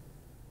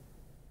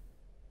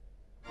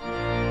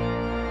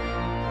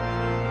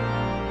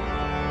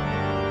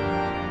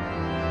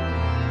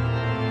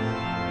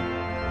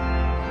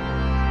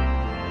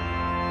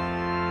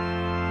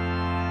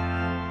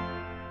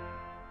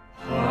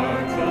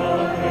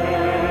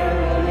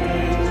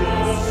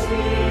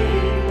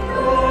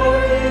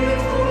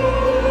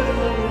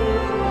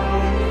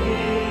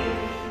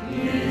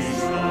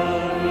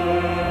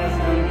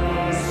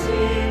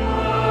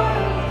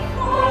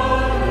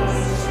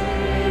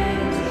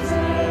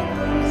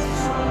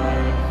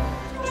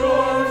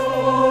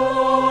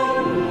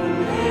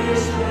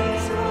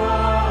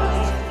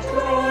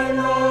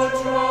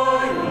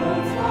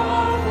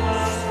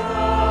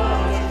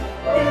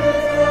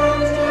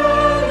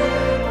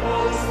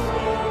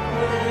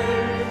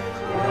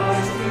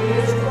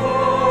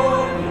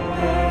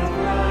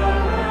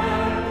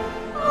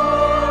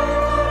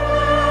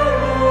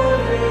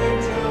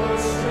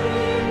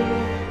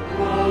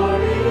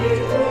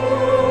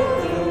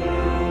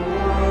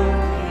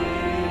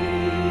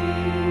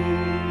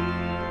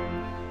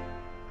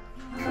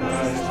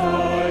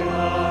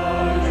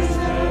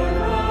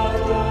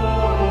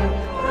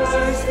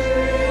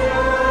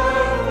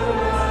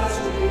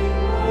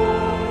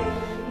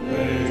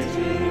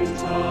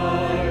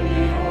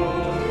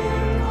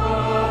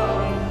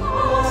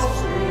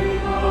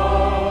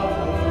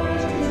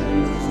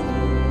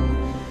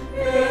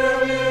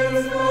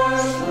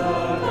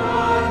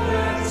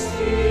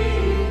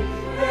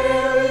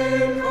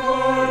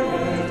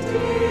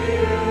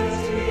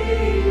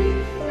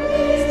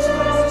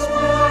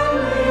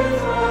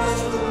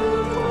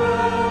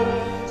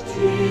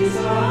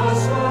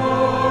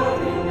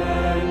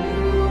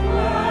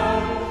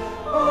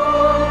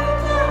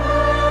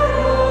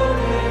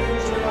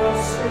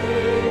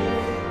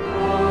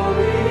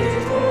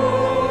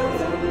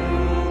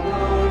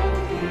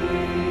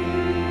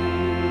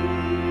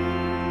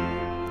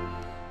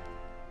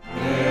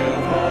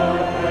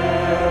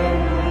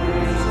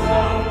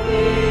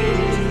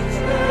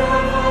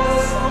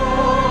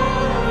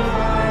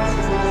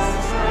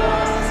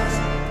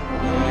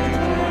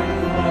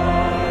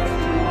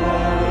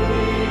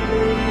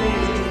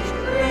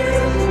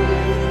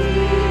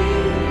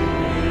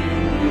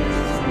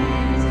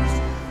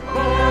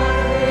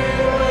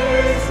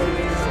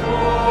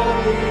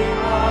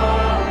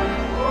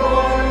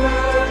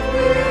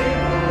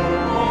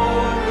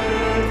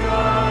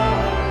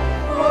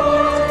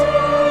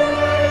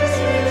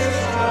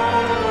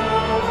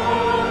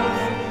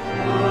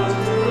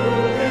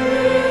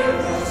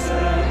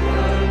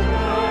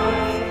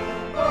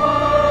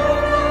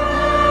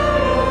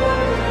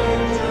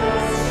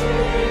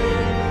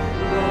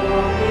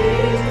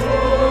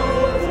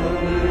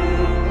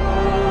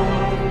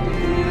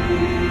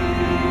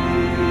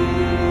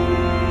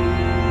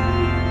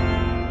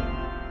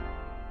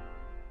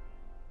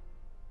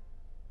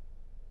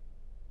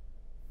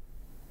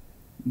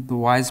 The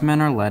wise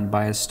men are led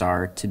by a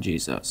star to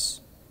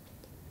Jesus.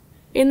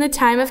 In the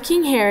time of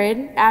King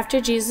Herod, after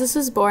Jesus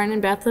was born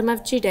in Bethlehem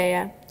of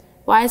Judea,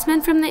 wise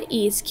men from the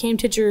east came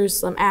to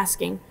Jerusalem,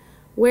 asking,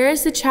 "Where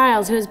is the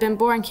child who has been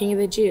born King of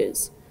the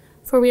Jews?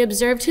 For we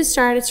observed his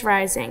star at its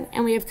rising,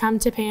 and we have come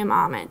to pay him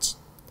homage."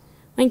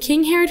 When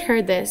King Herod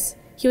heard this,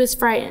 he was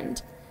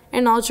frightened,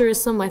 and all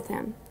Jerusalem with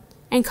him.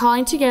 And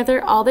calling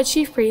together all the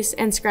chief priests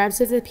and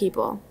scribes of the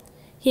people,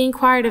 he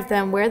inquired of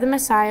them where the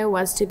Messiah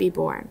was to be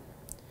born.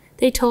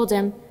 They told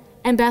him,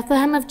 "In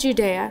Bethlehem of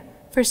Judea,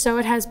 for so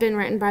it has been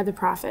written by the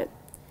prophet.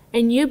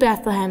 And you,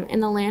 Bethlehem, in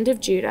the land of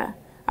Judah,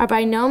 are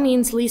by no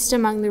means least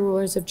among the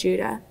rulers of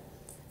Judah.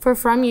 For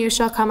from you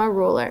shall come a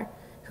ruler,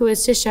 who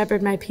is to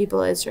shepherd my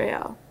people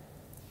Israel."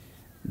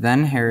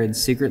 Then Herod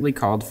secretly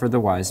called for the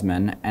wise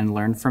men and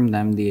learned from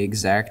them the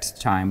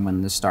exact time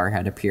when the star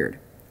had appeared.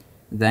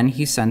 Then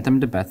he sent them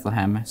to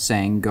Bethlehem,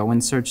 saying, "Go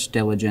and search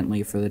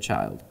diligently for the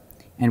child.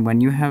 And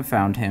when you have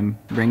found him,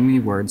 bring me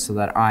word so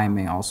that I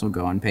may also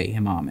go and pay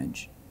him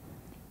homage."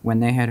 When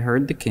they had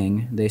heard the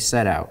king, they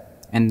set out,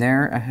 and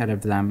there ahead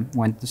of them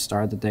went the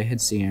star that they had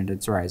seen at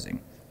its rising,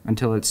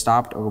 until it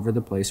stopped over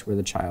the place where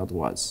the child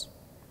was.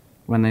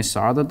 When they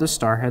saw that the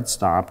star had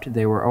stopped,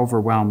 they were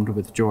overwhelmed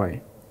with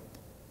joy.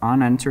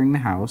 On entering the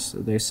house,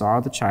 they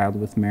saw the child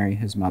with Mary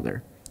his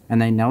mother,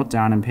 and they knelt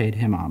down and paid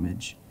him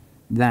homage.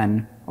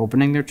 Then,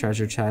 opening their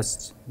treasure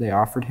chests, they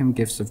offered him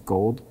gifts of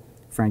gold,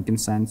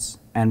 frankincense,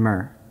 and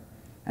myrrh.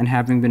 And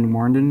having been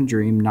warned in a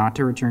dream not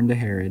to return to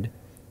Herod,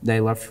 they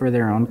left for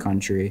their own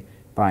country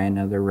by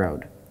another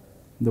road.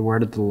 The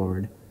word of the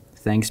Lord.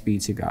 Thanks be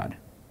to God.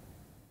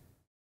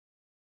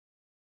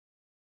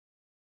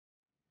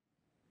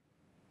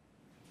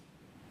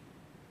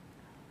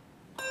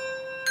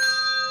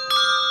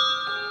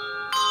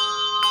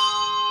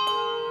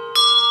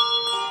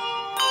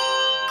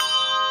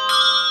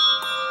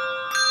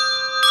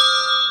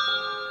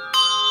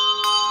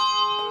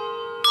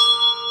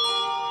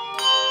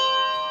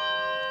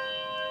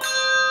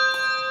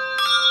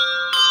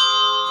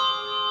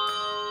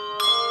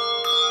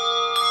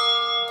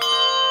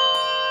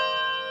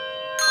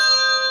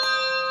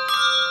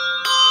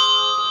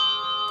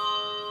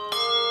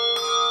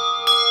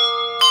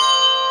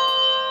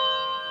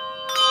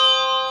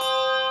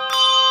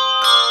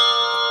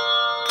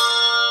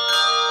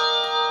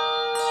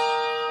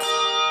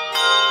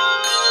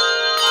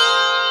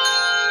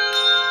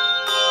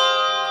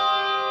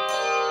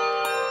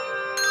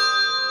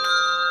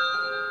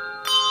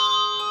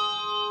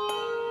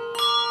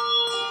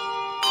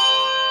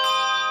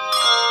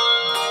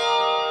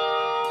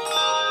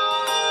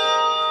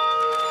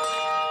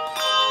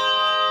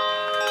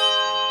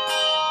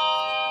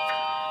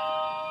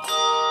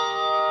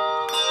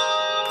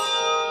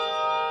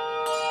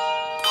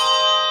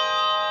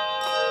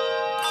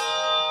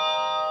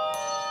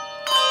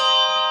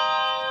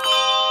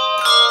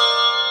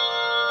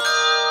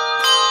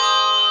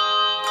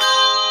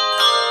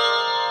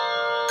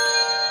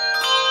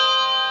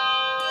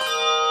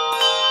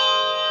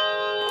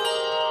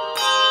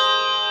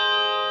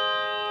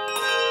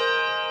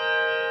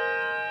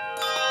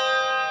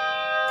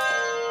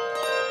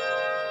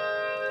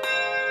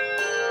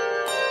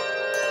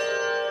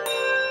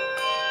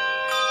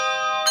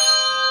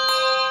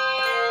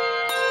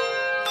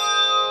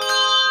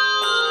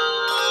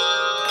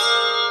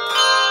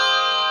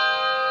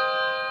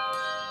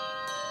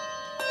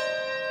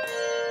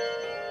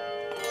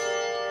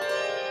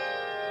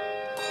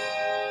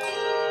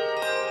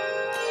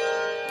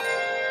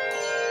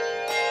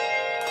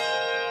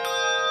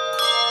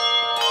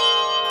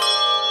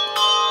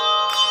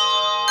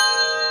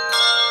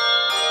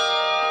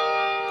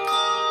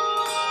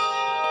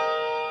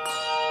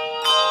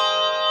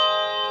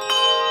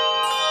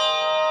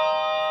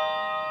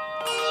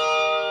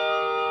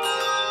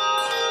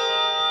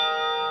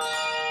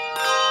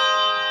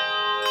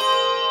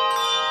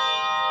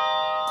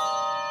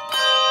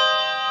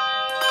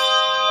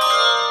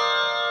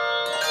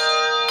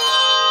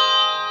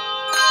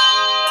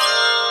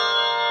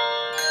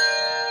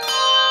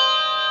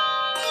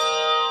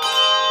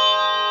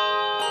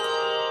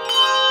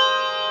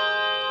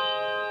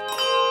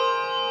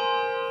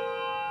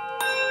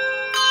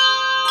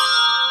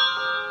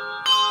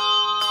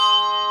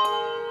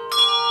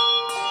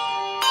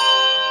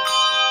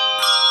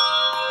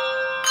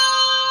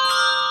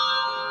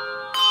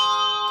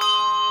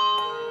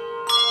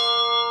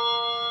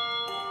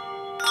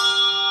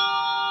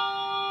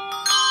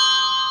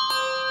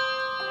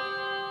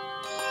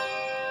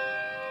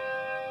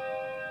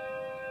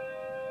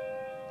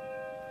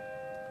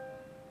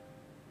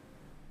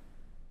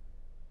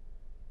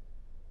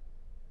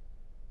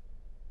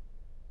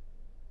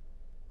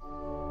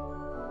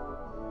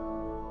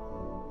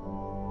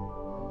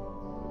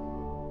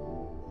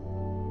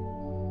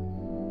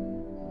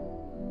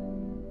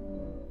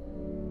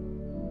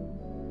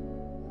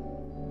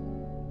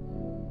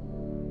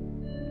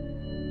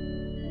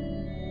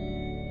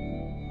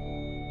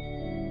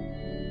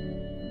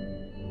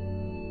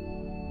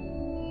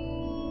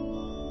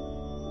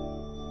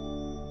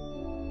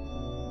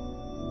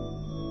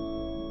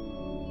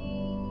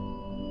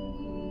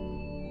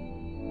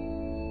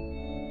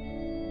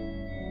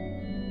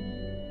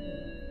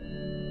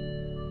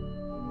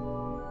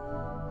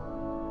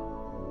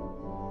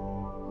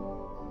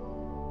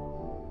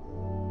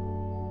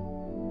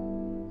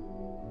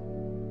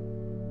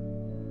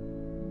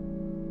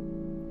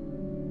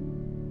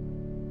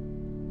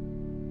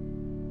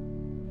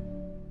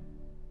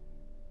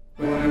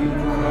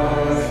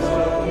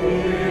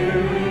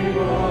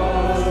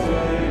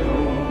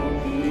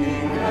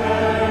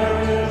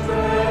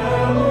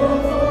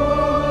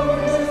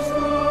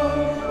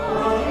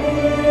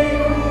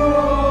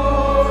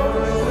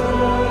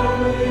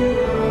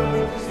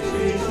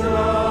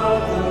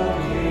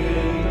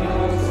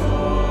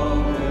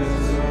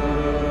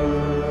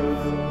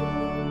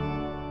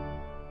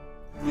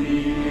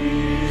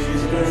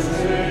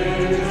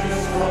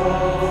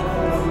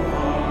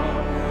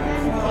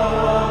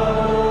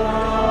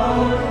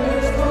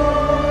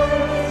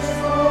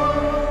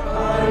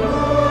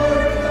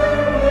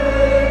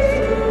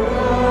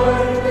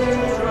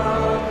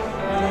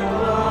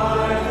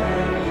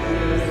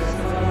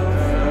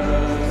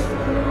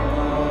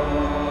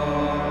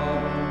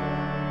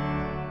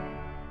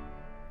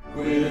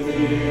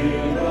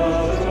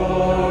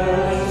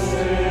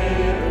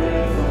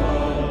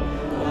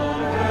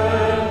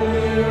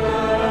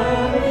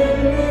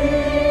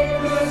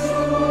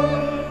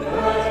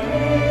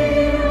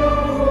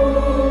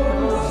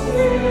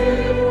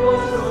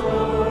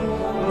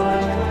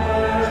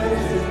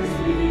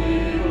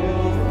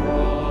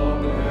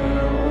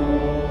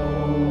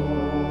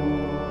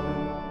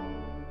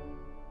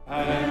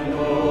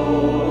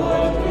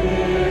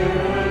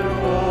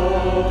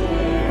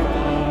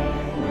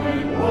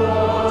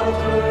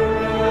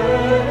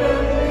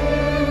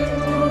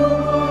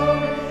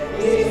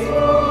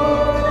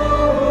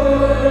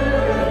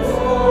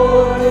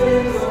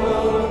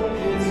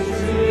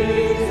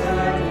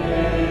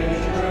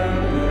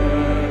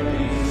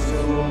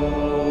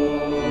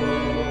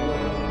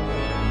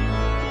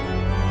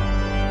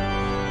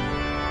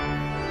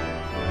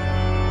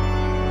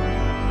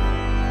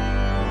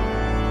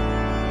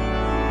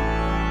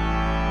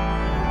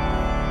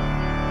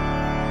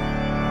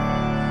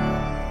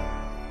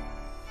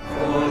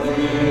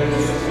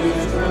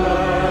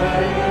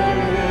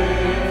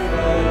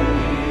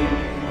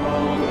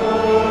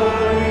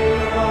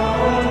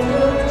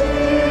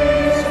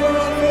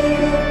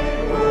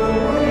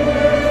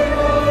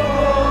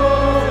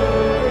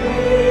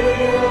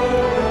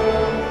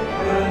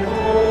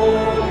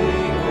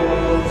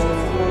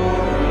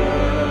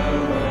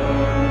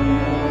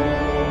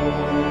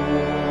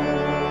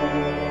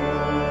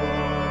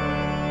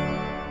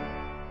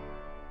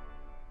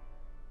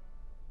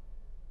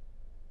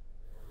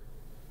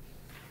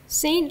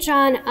 St.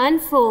 John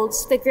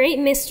unfolds the great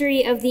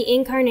mystery of the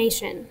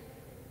Incarnation.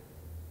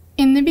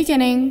 In the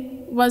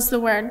beginning was the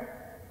Word,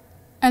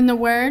 and the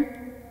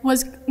Word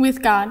was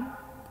with God,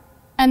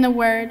 and the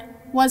Word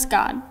was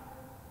God.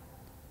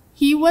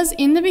 He was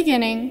in the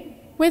beginning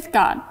with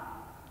God.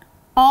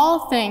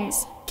 All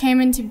things came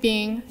into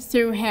being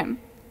through him,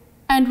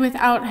 and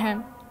without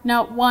him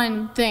not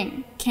one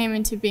thing came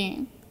into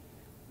being.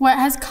 What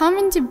has come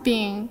into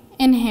being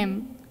in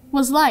him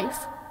was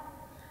life,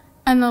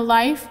 and the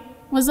life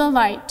was the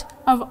light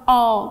of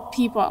all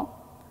people.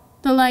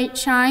 The light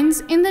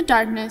shines in the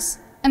darkness,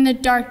 and the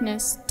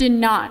darkness did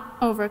not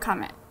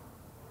overcome it.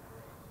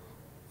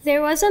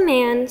 There was a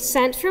man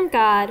sent from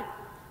God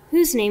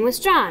whose name was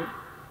John.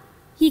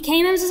 He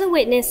came as a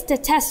witness to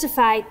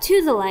testify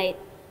to the light,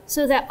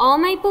 so that all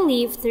might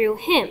believe through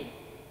him.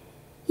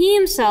 He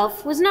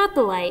himself was not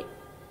the light,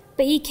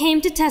 but he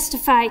came to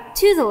testify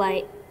to the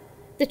light.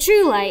 The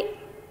true light,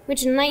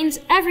 which enlightens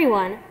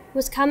everyone,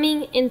 was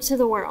coming into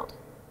the world.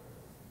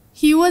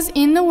 He was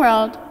in the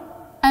world,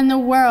 and the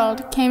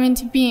world came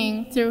into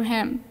being through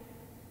him.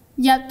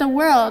 Yet the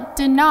world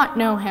did not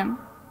know him.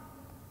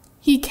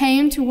 He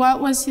came to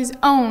what was his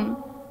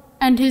own,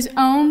 and his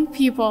own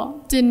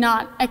people did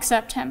not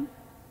accept him.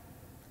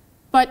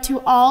 But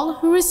to all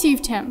who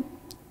received him,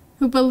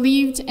 who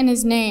believed in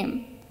his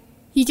name,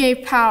 he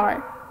gave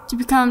power to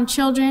become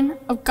children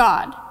of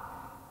God,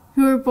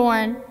 who were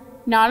born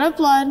not of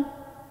blood,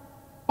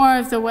 or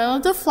of the will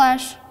of the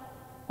flesh,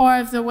 or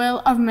of the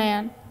will of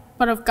man,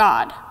 but of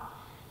God.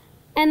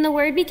 And the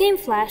Word became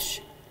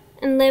flesh,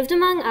 and lived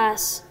among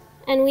us,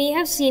 and we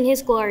have seen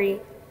his glory,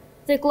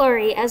 the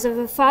glory as of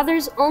a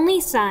Father's only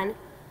Son,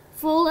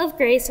 full of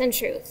grace and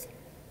truth.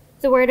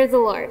 The word of the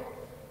Lord.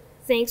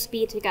 Thanks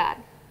be to God.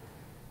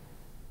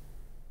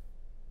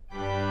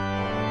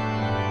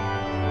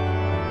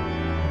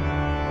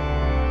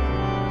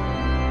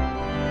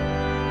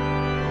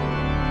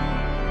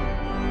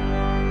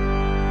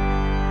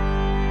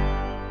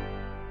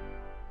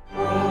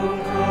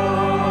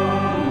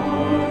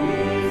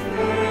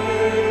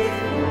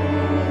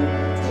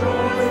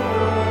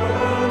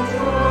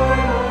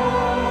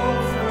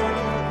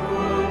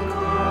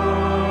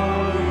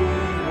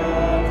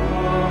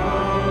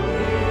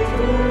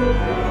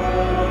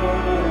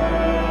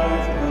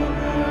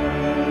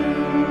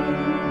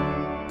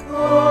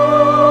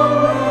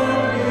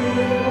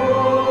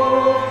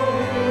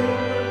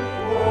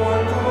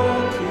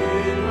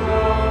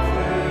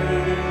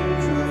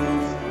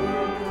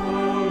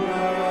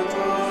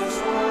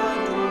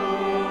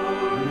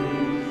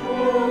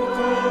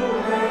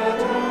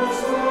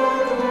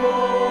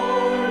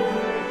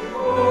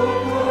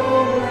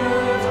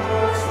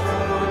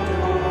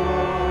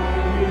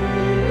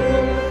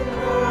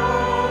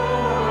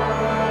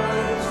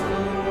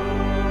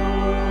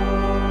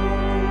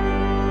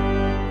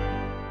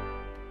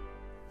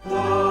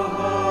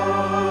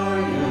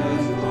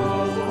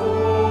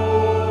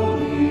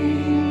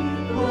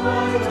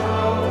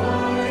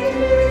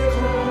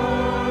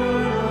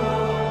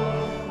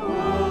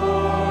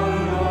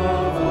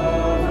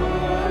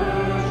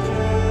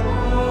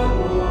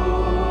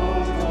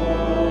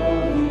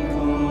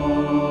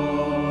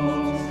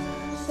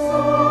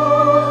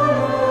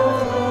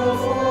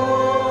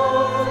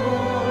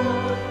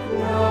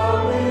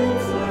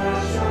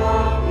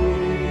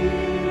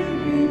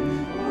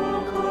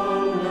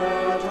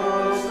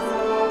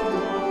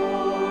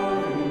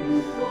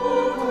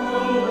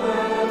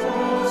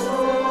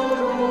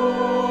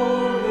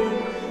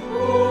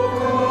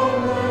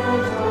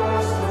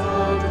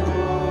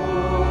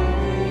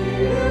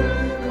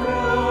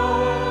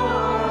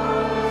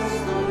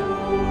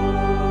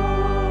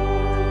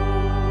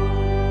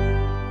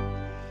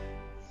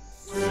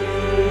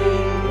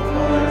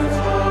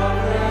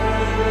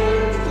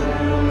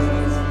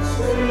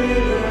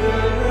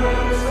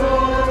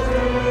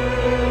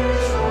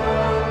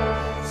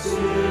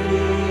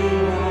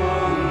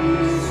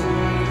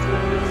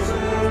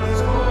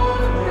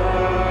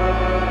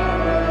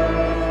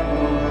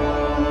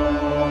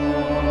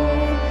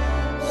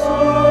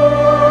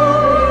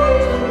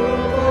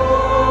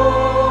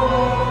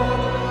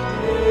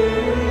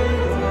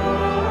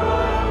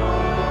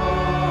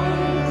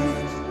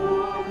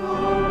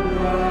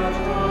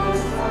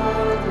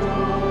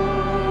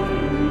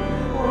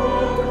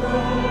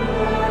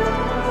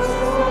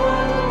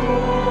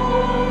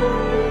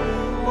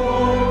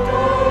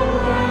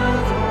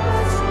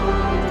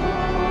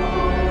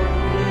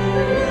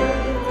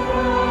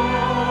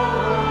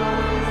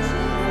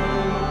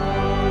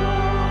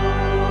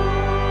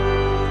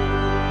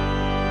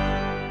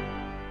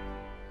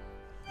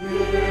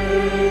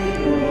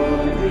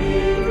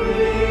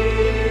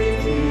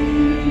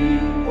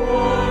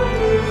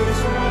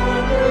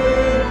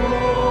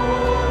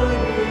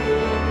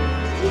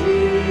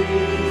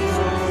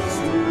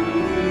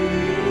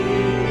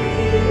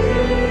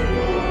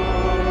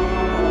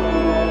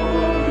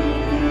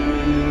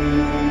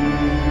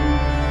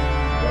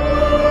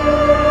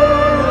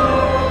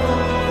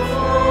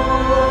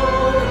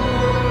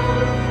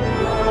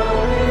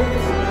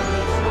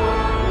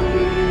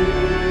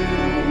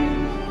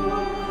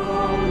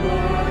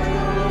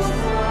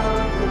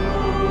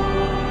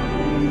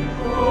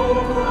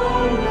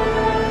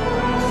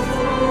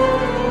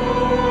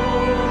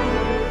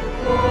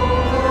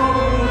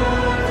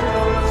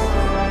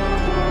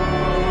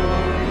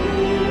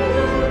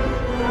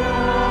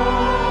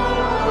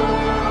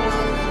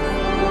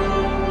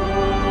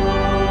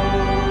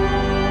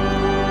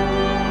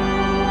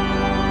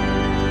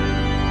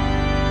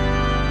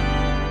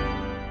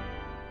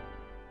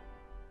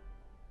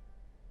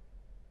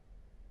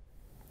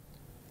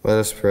 Let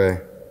us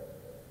pray.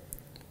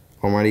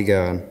 Almighty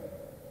God,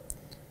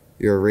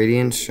 your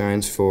radiance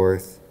shines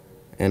forth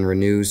and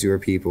renews your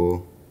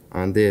people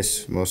on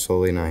this most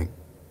holy night.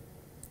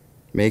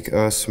 Make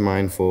us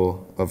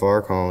mindful of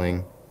our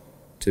calling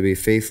to be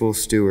faithful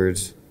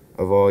stewards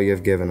of all you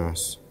have given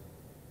us.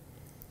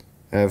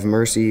 Have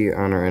mercy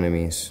on our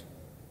enemies.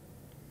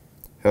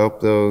 Help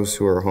those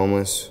who are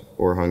homeless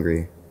or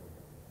hungry,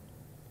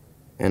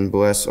 and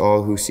bless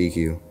all who seek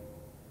you.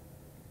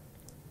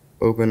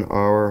 Open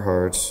our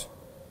hearts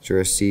to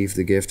receive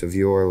the gift of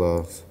your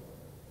love,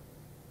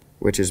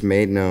 which is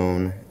made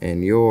known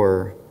in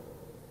your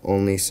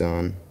only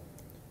Son,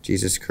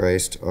 Jesus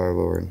Christ our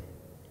Lord,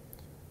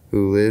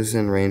 who lives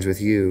and reigns with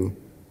you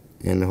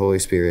in the Holy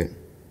Spirit,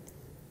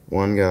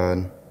 one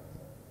God,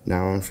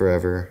 now and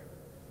forever.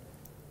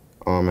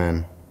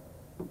 Amen.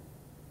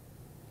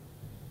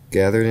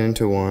 Gathered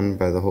into one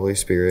by the Holy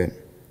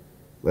Spirit,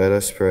 let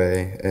us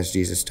pray as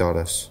Jesus taught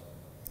us.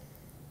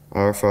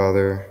 Our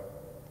Father,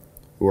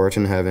 who art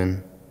in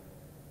heaven,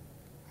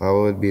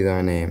 hallowed be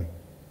thy name.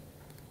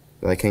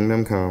 Thy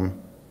kingdom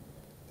come,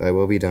 thy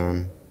will be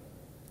done,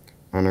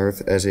 on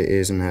earth as it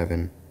is in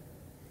heaven.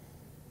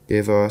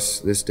 Give us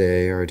this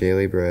day our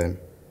daily bread,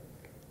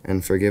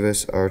 and forgive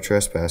us our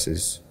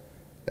trespasses,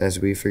 as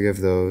we forgive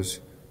those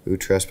who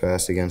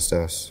trespass against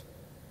us.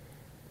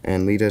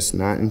 And lead us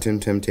not into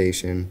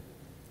temptation,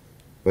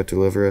 but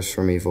deliver us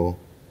from evil.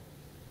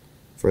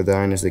 For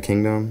thine is the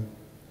kingdom,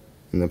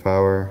 and the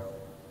power,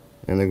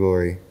 and the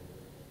glory,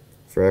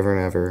 forever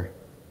and ever.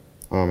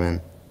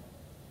 Amen.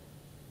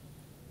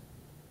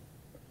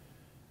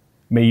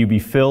 May you be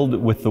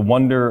filled with the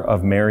wonder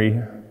of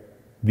Mary,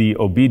 the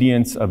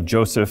obedience of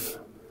Joseph,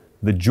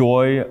 the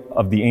joy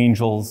of the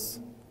angels,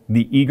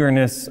 the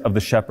eagerness of the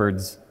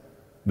shepherds,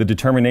 the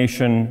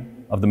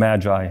determination of the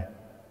Magi,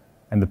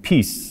 and the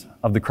peace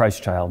of the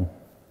Christ child.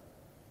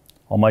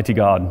 Almighty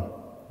God,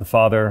 the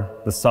Father,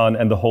 the Son,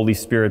 and the Holy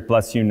Spirit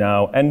bless you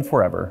now and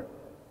forever.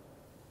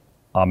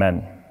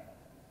 Amen.